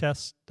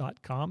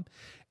 giftstest.com,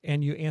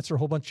 and you answer a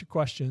whole bunch of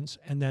questions,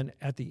 and then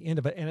at the end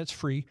of it, and it's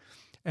free,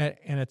 and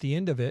at the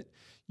end of it,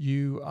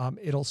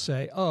 it'll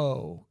say,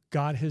 oh,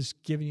 God has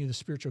given you the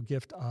spiritual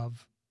gift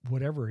of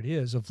whatever it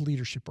is, of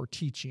leadership or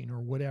teaching or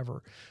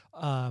whatever,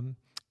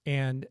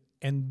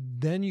 and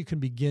then you can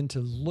begin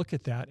to look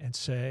at that and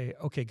say,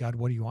 okay, God,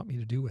 what do you want me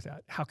to do with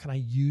that? How can I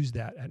use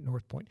that at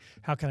Northpointe?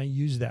 How can I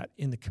use that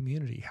in the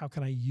community? How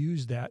can I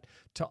use that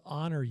to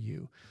honor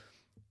you?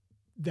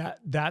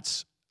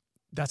 That's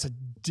a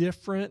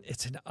different,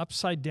 it's an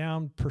upside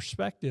down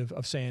perspective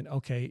of saying,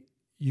 okay,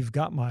 you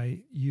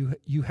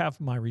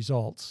have my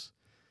results.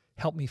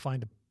 Help me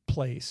find a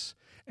place.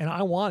 And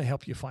I want to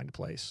help you find a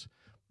place,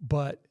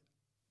 but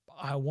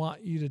I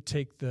want you to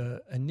take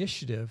the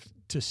initiative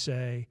to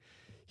say,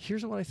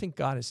 here's what I think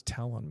God is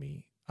telling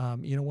me.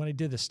 When I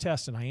did this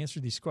test and I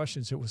answered these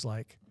questions, it was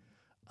like,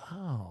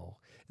 oh,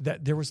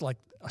 that there was like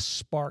a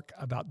spark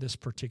about this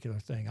particular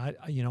thing.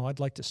 I'd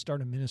like to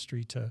start a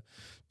ministry to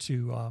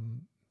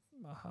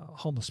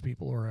homeless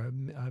people, or a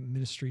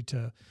ministry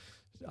to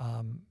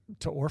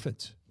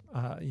orphans.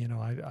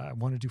 I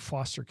want to do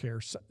foster care,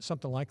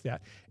 something like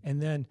that.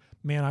 And then,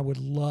 man, I would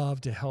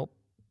love to help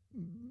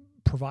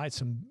provide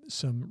some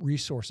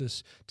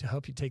resources to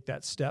help you take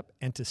that step,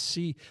 and to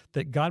see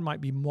that God might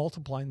be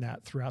multiplying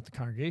that throughout the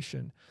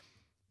congregation,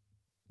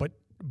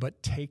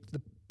 but take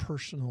the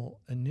personal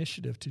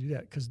initiative to do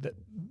that. Because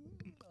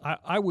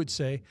I would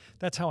say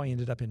that's how I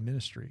ended up in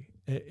ministry.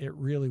 It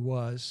really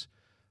was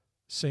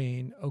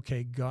saying,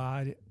 okay,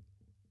 God,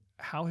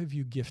 how have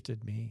you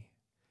gifted me?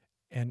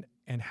 And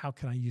how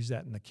can I use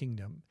that in the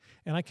kingdom?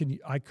 And I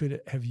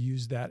could have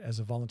used that as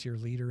a volunteer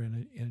leader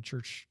in a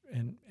church,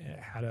 and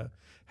had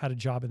a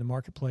job in the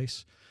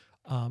marketplace.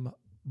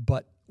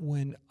 But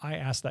when I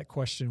asked that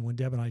question, when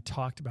Deb and I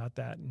talked about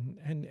that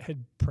and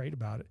had prayed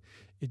about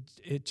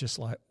it just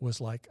was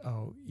like,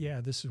 oh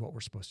yeah, this is what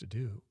we're supposed to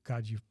do.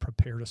 God, you've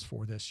prepared us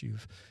for this.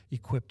 You've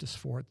equipped us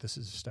for it. This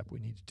is a step we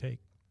need to take.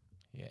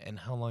 Yeah. And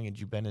how long had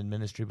you been in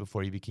ministry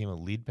before you became a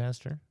lead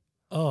pastor?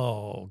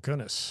 Oh,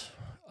 goodness.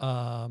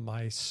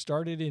 I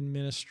started in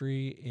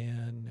ministry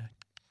in,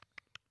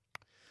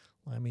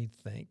 let me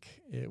think,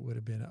 it would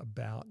have been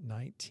about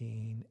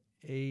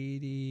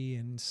 1980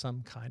 in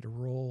some kind of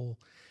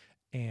role.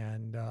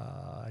 And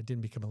I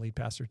didn't become a lead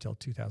pastor until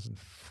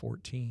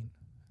 2014.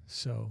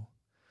 So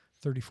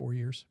 34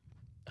 years.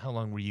 How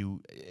long were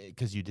you,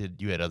 because you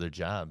had other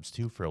jobs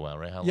too for a while,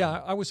 right? How yeah,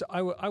 long?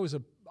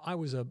 I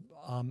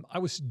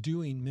was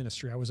doing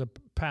ministry. I was a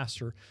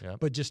pastor, Yep.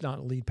 but just not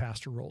a lead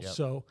pastor role. Yep.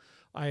 So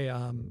I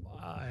all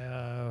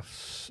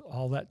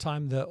that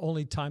time, the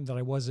only time that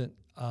I wasn't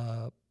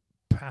a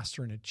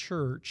pastor in a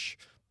church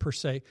per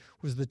se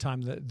was the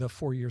time that the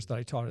 4 years that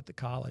I taught at the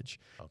college.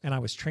 Okay. And I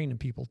was training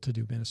people to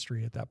do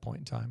ministry at that point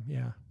in time.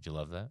 Yeah. Did you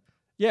love that?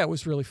 Yeah, it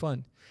was really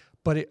fun.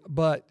 But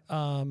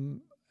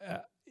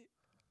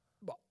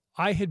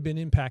I had been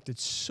impacted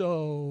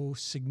so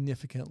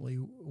significantly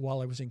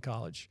while I was in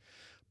college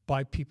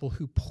by people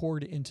who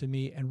poured into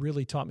me and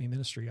really taught me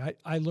ministry.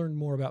 I learned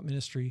more about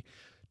ministry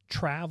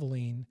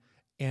traveling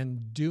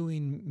and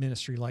doing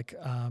ministry. Like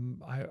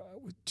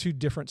 2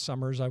 different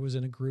summers, I was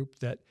in a group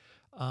that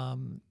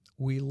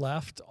we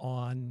left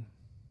on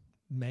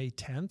May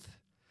 10th,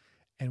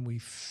 and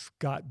we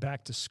got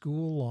back to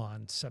school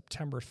on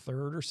September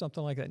 3rd or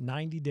something like that.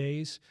 90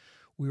 days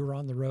we were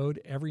on the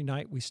road. Every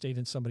night we stayed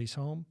in somebody's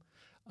home.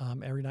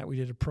 Every night we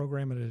did a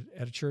program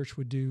at a church.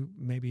 We'd do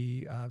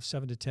maybe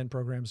 7 to 10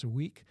 programs a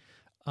week.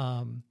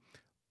 I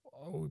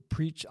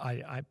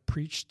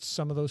preached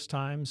some of those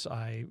times.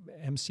 I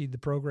emceed the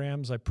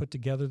programs. I put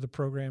together the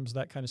programs,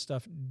 that kind of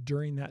stuff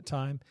during that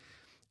time.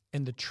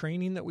 And the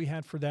training that we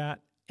had for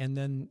that, and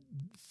then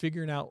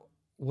figuring out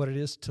what it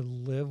is to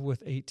live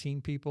with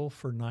 18 people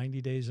for 90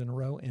 days in a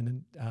row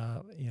in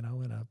a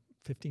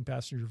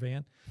 15-passenger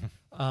van.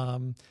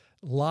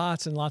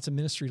 Lots and lots of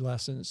ministry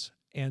lessons.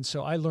 And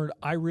so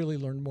I really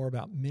learned more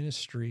about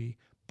ministry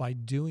by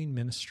doing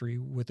ministry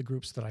with the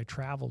groups that I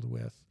traveled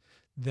with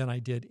than I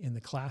did in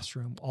the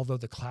classroom. Although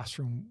the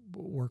classroom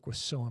work was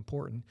so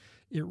important,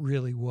 it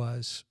really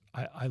was.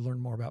 I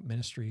learned more about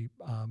ministry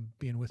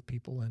being with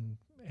people and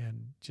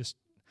just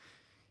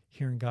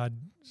hearing God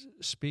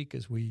speak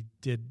as we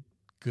did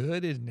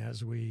good and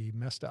as we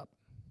messed up.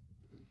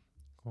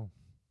 Cool.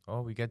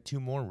 Oh, we got 2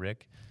 more,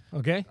 Rick.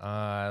 Okay.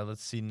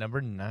 Let's see.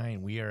 Number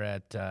 9. We are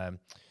at.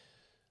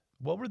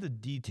 What were the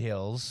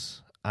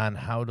details on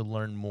how to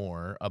learn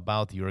more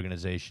about the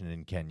organization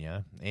in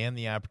Kenya and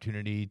the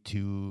opportunity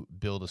to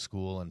build a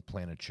school and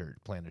plant a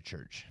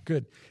church?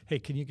 Good. Hey,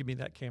 can you give me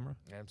that camera?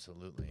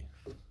 Absolutely.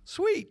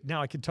 Sweet.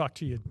 Now I can talk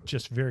to you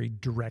just very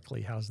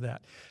directly. How's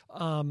that?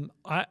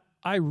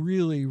 I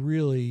really,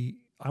 really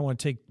want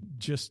to take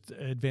just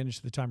advantage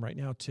of the time right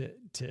now to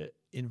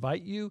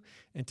invite you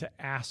and to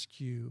ask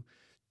you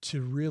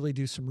to really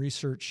do some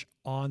research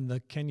on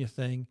the Kenya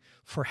thing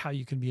for how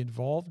you can be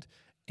involved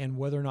and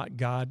whether or not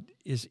God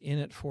is in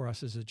it for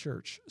us as a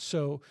church.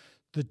 So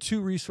the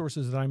two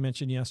resources that I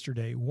mentioned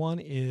yesterday, one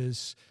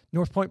is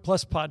Northpointe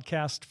Plus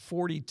Podcast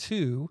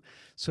 42.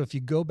 So if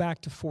you go back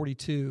to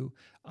 42,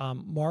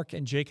 Mark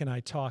and Jake and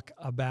I talk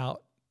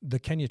about the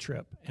Kenya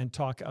trip and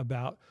talk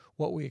about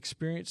what we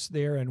experienced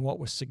there and what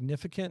was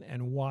significant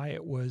and why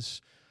it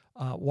was,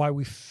 why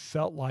we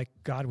felt like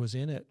God was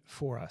in it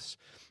for us.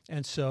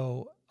 And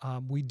so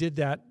we did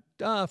that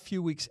a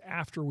few weeks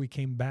after we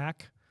came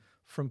back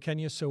from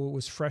Kenya, so it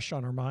was fresh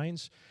on our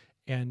minds.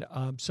 And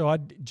so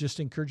I'd just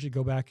encourage you to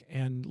go back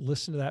and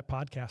listen to that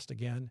podcast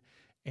again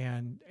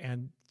and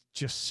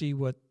just see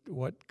what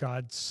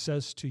God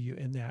says to you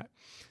in that.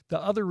 The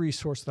other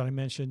resource that I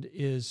mentioned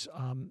is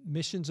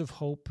Missions of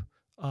Hope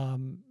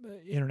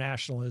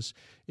International is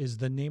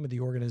the name of the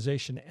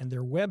organization, and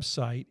their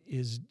website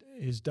is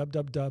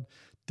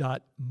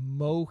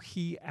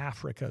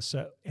www.mohiafrica,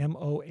 so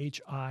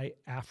MOHI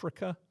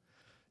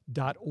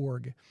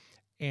Africa.org.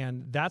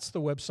 And that's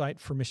the website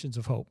for Missions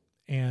of Hope.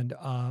 And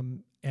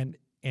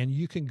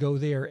you can go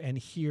there and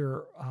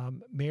hear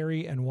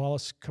Mary and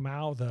Wallace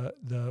Kamau,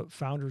 the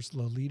founders,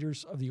 the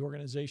leaders of the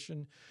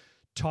organization,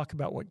 talk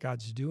about what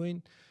God's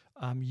doing.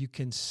 You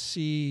can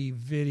see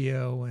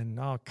video and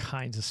all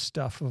kinds of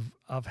stuff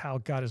of how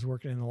God is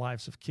working in the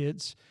lives of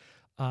kids.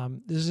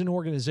 This is an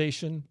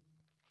organization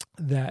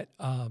that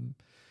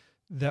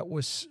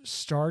was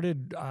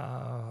started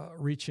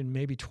reaching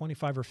maybe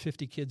 25 or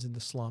 50 kids in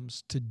the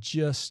slums to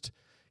just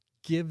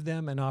give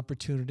them an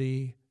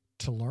opportunity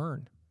to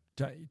learn,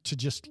 to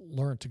just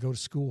learn, to go to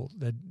school.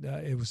 That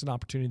it was an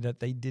opportunity that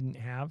they didn't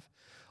have.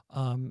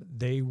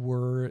 They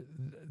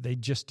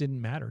just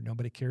didn't matter.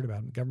 Nobody cared about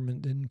them. The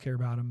government didn't care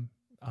about them.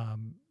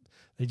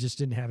 They just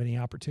didn't have any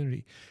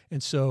opportunity.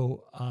 And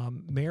so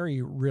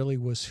Mary really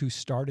was who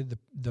started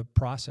the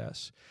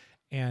process.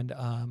 And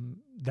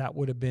that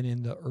would have been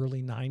in the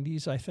early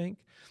 90s, I think.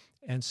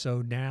 And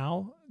so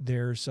now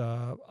there's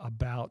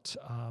about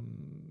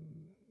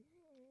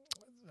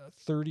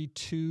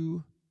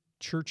 32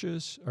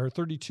 churches or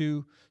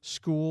 32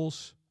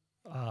 schools,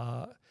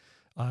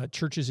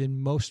 churches in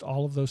most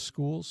all of those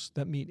schools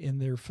that meet in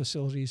their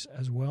facilities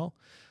as well.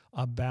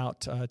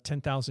 About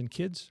 10,000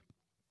 kids,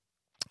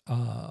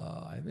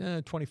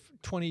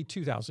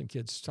 22,000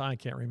 kids. I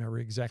can't remember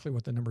exactly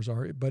what the numbers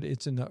are, but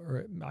it's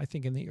I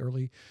think in the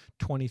early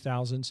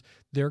 20,000s.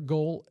 Their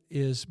goal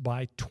is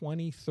by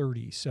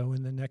 2030, so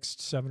in the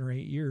next 7 or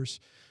 8 years,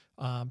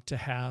 to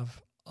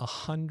have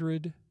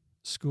 100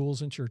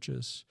 schools and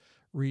churches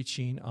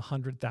reaching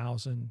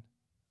 100,000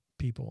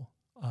 people,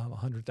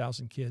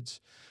 100,000 kids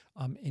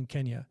in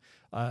Kenya.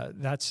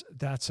 That's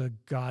a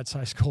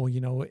God-sized goal.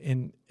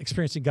 In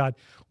experiencing God,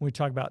 when we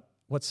talk about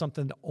what's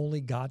something that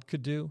only God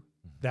could do,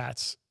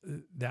 that's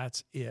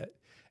it.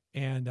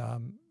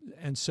 And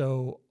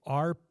so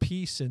our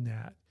piece in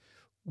that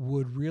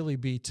would really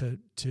be to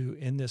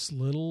in this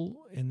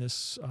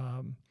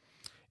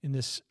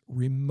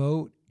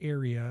remote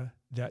area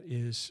that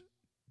is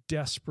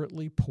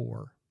desperately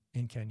poor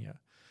in Kenya,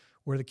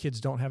 where the kids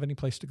don't have any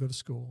place to go to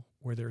school,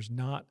 where there's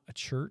not a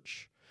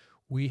church.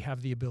 We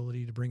have the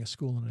ability to bring a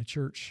school and a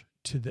church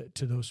to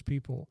those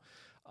people.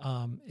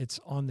 It's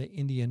on the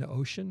Indian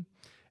Ocean,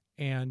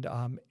 and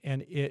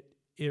it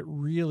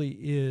really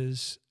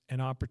is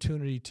an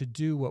opportunity to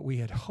do what we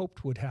had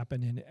hoped would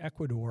happen in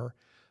Ecuador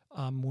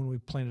when we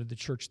planted the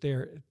church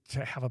there,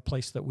 to have a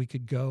place that we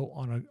could go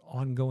on an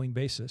ongoing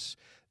basis.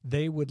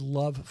 They would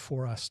love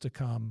for us to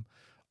come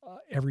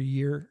every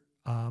year,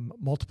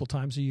 multiple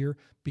times a year,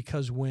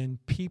 because when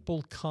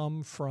people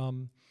come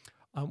from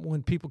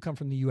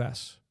the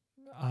U.S.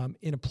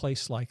 In a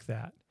place like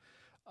that,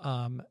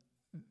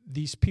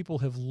 these people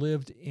have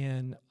lived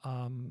in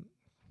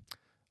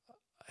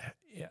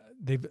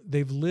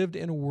they've lived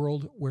in a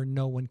world where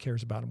no one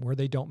cares about them, where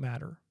they don't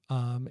matter.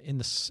 In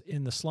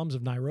the slums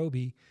of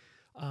Nairobi,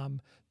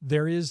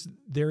 there is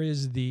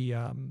the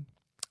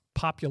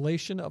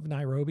population of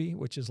Nairobi,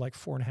 which is like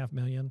 4.5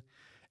 million.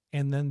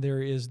 And then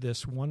there is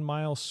this 1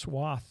 mile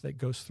swath that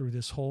goes through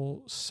this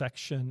whole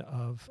section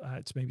of,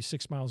 it's maybe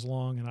 6 miles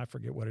long, and I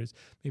forget what it is,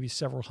 maybe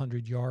several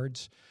hundred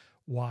yards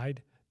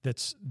wide.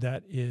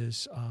 That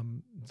is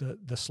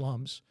the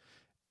slums,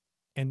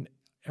 and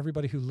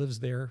everybody who lives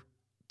there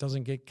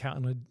doesn't get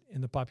counted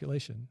in the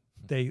population.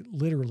 They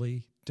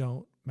literally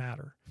don't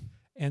matter.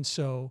 And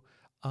so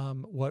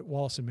what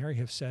Wallace and Mary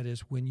have said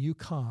is, when you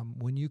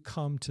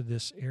come to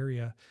this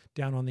area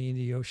down on the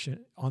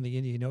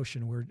Indian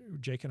Ocean where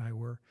Jake and I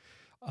were,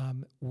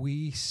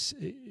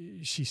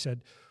 she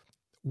said,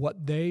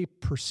 what they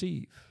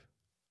perceive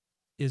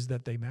is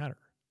that they matter.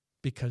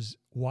 Because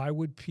why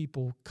would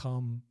people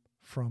come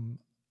from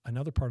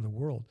another part of the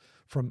world,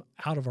 from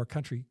out of our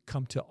country,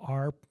 come to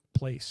our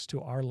place,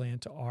 to our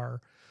land, to our,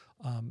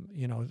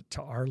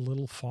 to our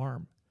little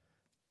farm?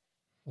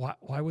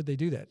 Why would they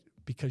do that?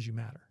 Because you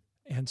matter.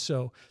 And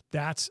so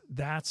that's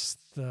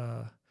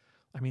the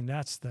I mean,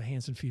 that's the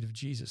hands and feet of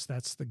Jesus.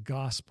 That's the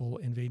gospel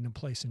invading a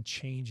place and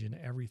changing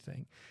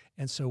everything.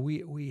 And so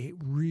we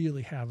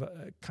really have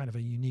a kind of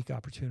a unique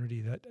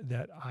opportunity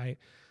that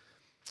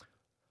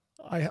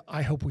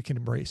I hope we can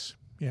embrace.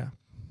 Yeah.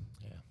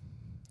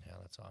 Yeah,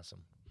 that's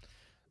awesome.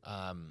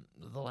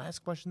 The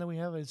last question that we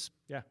have is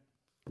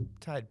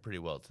tied pretty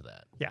well to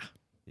that.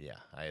 Yeah,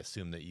 I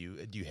assume that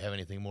do you have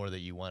anything more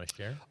that you want to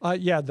share?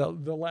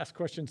 The last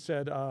question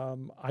said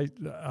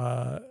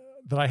that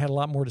I had a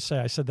lot more to say.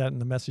 I said that in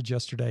the message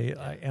yesterday,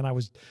 and I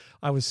was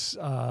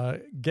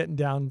getting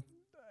down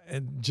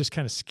and just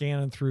kind of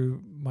scanning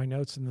through my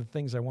notes and the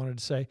things I wanted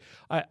to say.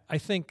 I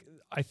think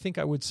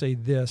I would say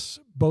this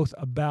both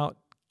about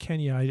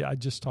Kenya. I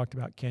just talked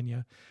about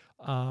Kenya.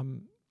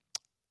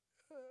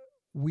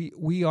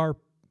 We are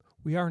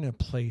in a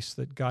place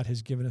that God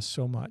has given us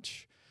so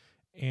much,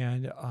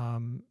 and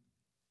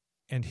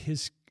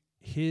his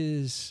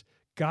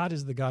God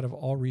is the God of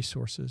all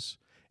resources,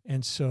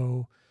 and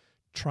so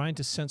trying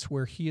to sense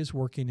where He is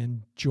working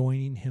and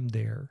joining Him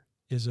there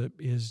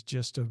is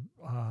just a.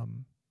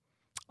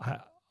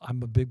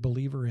 I'm a big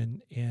believer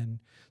in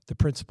the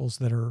principles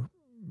that are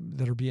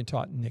being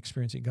taught in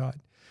Experiencing God.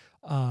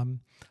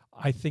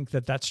 I think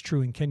that's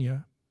true in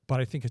Kenya, but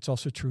I think it's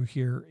also true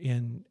here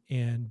in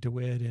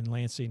DeWitt and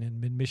Lansing and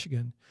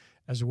mid-Michigan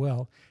as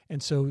well.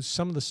 And so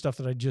some of the stuff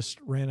that I just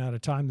ran out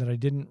of time that I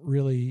didn't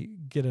really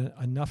get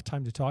enough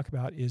time to talk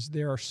about is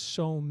there are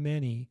so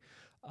many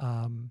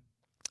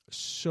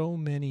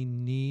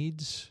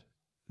needs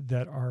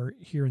that are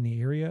here in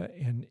the area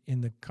and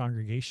in the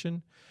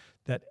congregation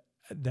that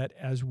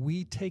as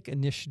we take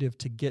initiative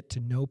to get to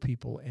know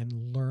people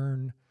and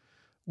learn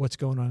what's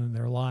going on in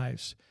their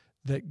lives,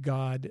 that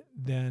God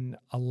then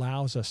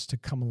allows us to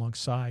come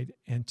alongside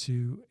and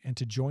to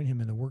join Him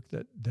in the work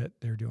that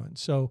they're doing.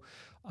 So,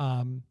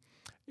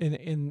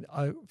 in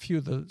a few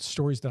of the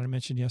stories that I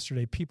mentioned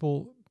yesterday,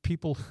 people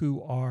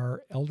who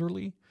are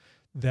elderly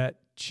that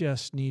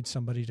just need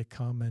somebody to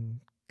come and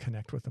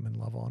connect with them and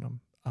love on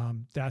them.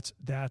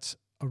 That's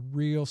a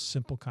real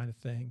simple kind of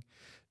thing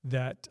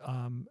that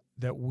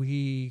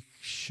we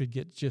should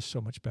get just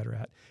so much better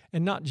at,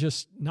 and not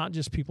just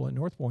people at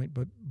Northpointe,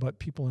 but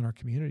people in our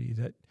community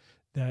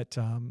that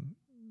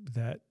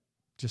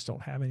just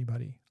don't have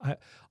anybody.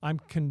 I'm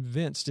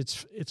convinced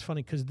it's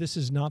funny because this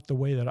is not the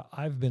way that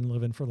I've been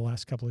living for the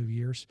last couple of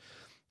years,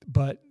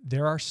 but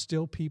there are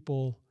still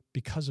people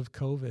because of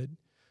COVID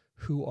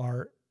who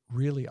are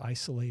really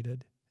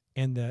isolated,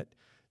 and that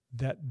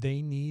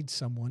they need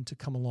someone to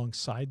come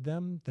alongside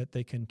them that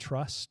they can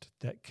trust,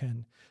 that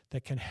can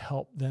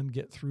help them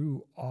get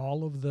through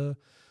all of the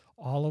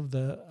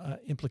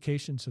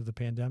implications of the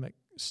pandemic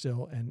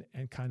still, and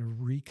kind of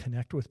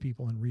reconnect with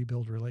people and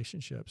rebuild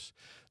relationships.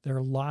 There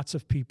are lots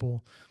of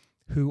people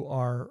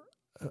who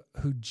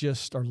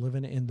just are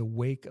living in the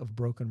wake of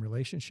broken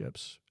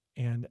relationships,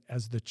 and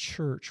as the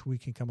church, we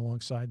can come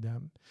alongside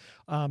them.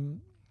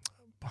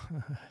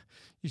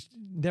 You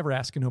never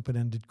ask an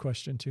open-ended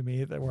question to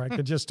me where I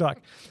could just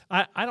talk.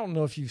 I don't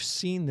know if you've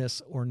seen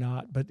this or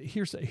not, but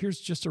here's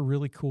just a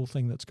really cool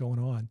thing that's going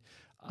on.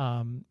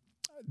 I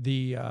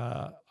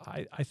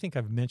think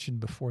I've mentioned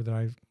before that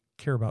I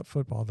care about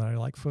football, that I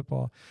like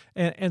football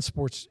and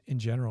sports in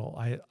general.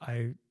 I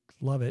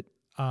love it.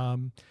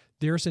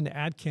 There's an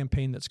ad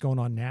campaign that's going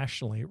on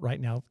nationally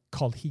right now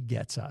called He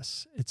Gets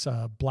Us. It's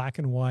a black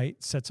and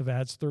white sets of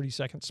ads,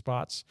 30-second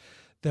spots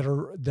that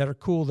are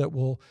cool,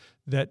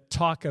 that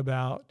talk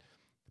about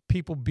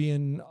people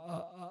being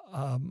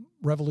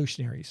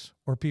revolutionaries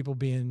or people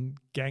being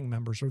gang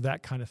members or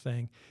that kind of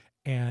thing.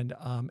 And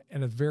at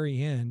the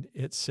very end,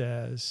 it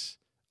says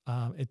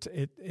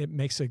it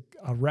makes a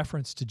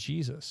reference to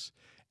Jesus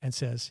and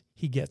says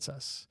He gets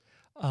us.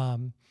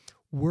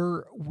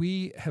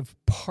 We have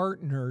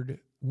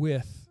partnered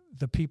with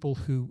the people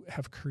who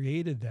have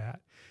created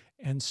that,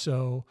 and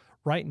so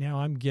right now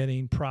I'm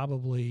getting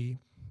probably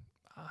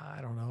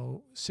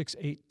 6,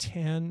 8,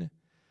 10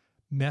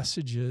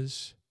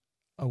 messages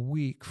a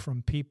week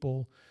from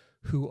people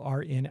who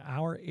are in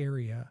our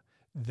area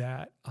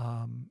that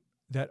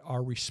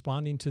are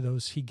responding to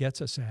those He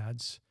Gets Us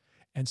ads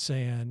and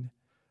saying,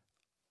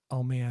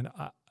 "Oh man,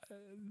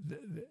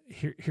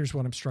 here's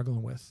what I'm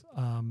struggling with."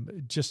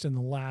 Just in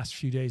the last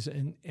few days,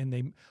 and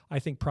they, I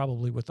think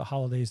probably with the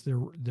holidays,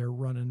 they're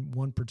running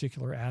one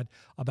particular ad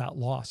about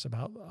loss,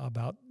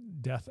 about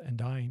death and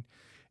dying.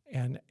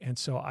 And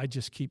so I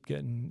just keep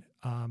getting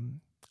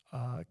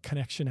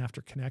connection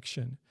after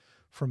connection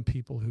from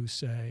people who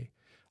say,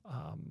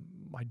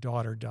 my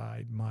daughter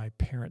died, my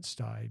parents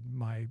died,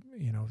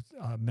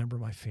 a member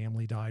of my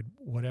family died,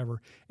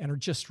 whatever, and are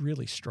just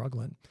really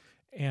struggling.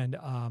 And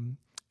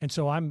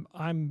so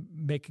I'm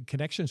making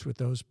connections with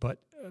those, but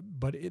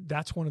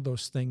that's one of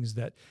those things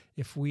that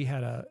if we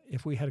had a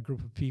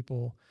group of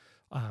people,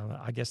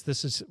 I guess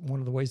this is one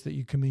of the ways that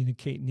you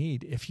communicate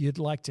need. If you'd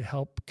like to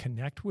help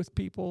connect with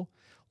people,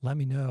 let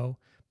me know,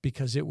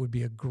 because it would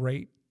be a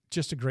great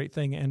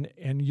thing.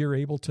 And you're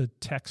able to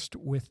text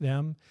with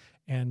them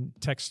and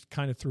text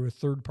kind of through a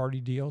third party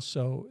deal.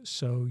 So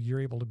you're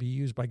able to be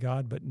used by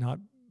God, but not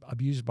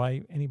abused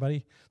by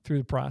anybody through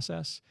the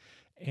process,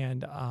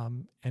 and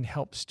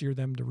help steer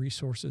them to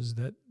resources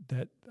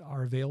that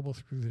are available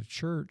through the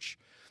church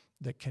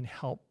that can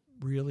help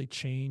really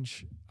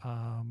change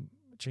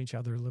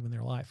how they're living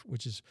their life,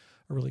 which is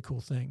a really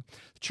cool thing.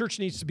 The church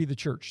needs to be the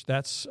church.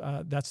 That's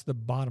the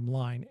bottom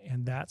line,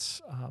 and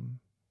that's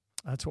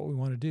what we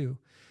want to do.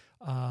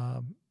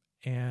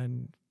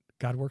 And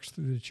God works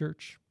through the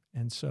church,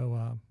 and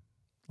so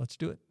let's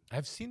do it.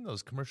 I've seen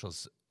those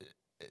commercials.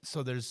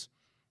 So there's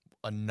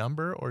a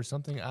number or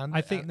something on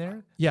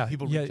there. Yeah,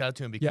 people reach out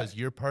to him because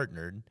you're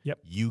partnered. Yep.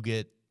 You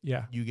get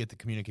the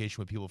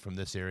communication with people from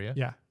this area.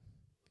 Yeah.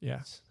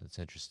 That's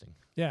interesting.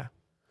 Yeah.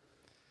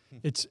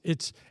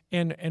 It's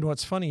and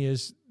what's funny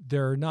is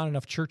there are not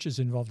enough churches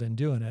involved in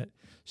doing it.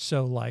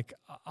 So like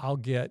I'll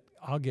get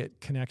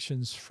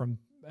connections from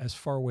as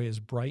far away as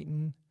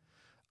Brighton,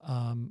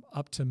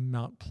 up to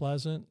Mount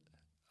Pleasant,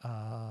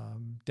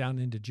 down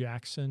into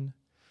Jackson,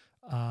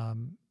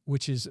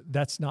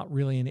 that's not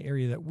really an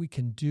area that we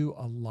can do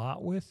a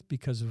lot with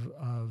because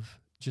of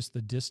just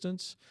the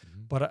distance.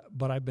 Mm-hmm.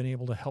 But I've been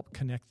able to help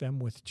connect them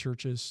with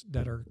churches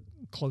that are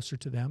closer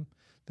to them,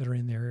 that are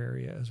in their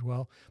area as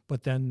well.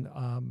 But then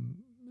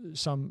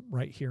some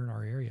right here in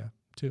our area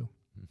too.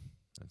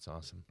 That's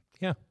awesome.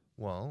 Yeah.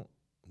 Well,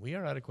 we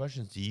are out of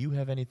questions. Do you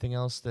have anything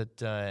else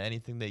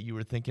anything that you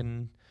were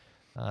thinking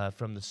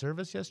from the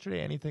service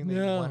yesterday? Anything that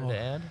you wanted to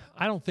add?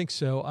 I don't think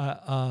so.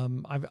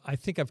 I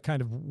think I've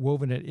kind of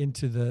woven it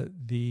into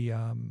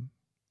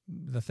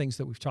the things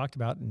that we've talked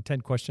about, and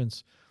 10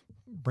 questions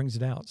brings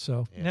it out.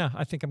 So yeah,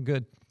 I think I'm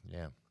good.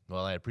 Yeah.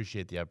 Well, I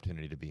appreciate the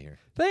opportunity to be here.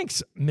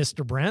 Thanks,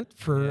 Mr. Brent,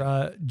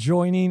 for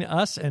joining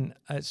us. And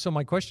so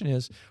my question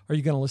is, are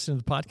you going to listen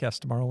to the podcast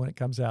tomorrow when it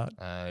comes out?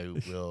 I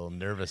will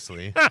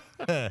nervously.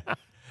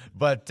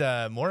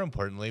 But more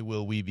importantly,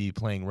 will we be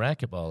playing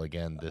racquetball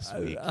again this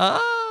week?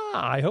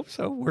 I hope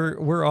so.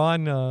 We're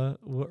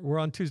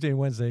on Tuesday and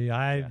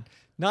Wednesday.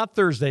 Not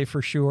Thursday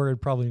for sure,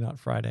 and probably not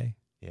Friday.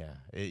 Yeah,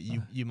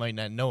 you might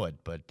not know it,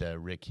 but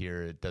Rick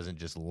here doesn't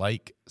just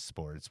like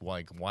sports,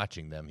 like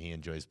watching them. He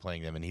enjoys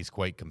playing them, and he's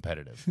quite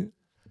competitive.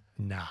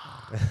 Nah.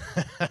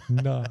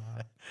 All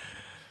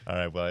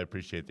right, well, I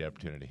appreciate the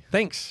opportunity.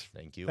 Thanks.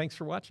 Thank you. Thanks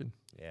for watching.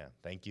 Yeah,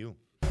 thank you.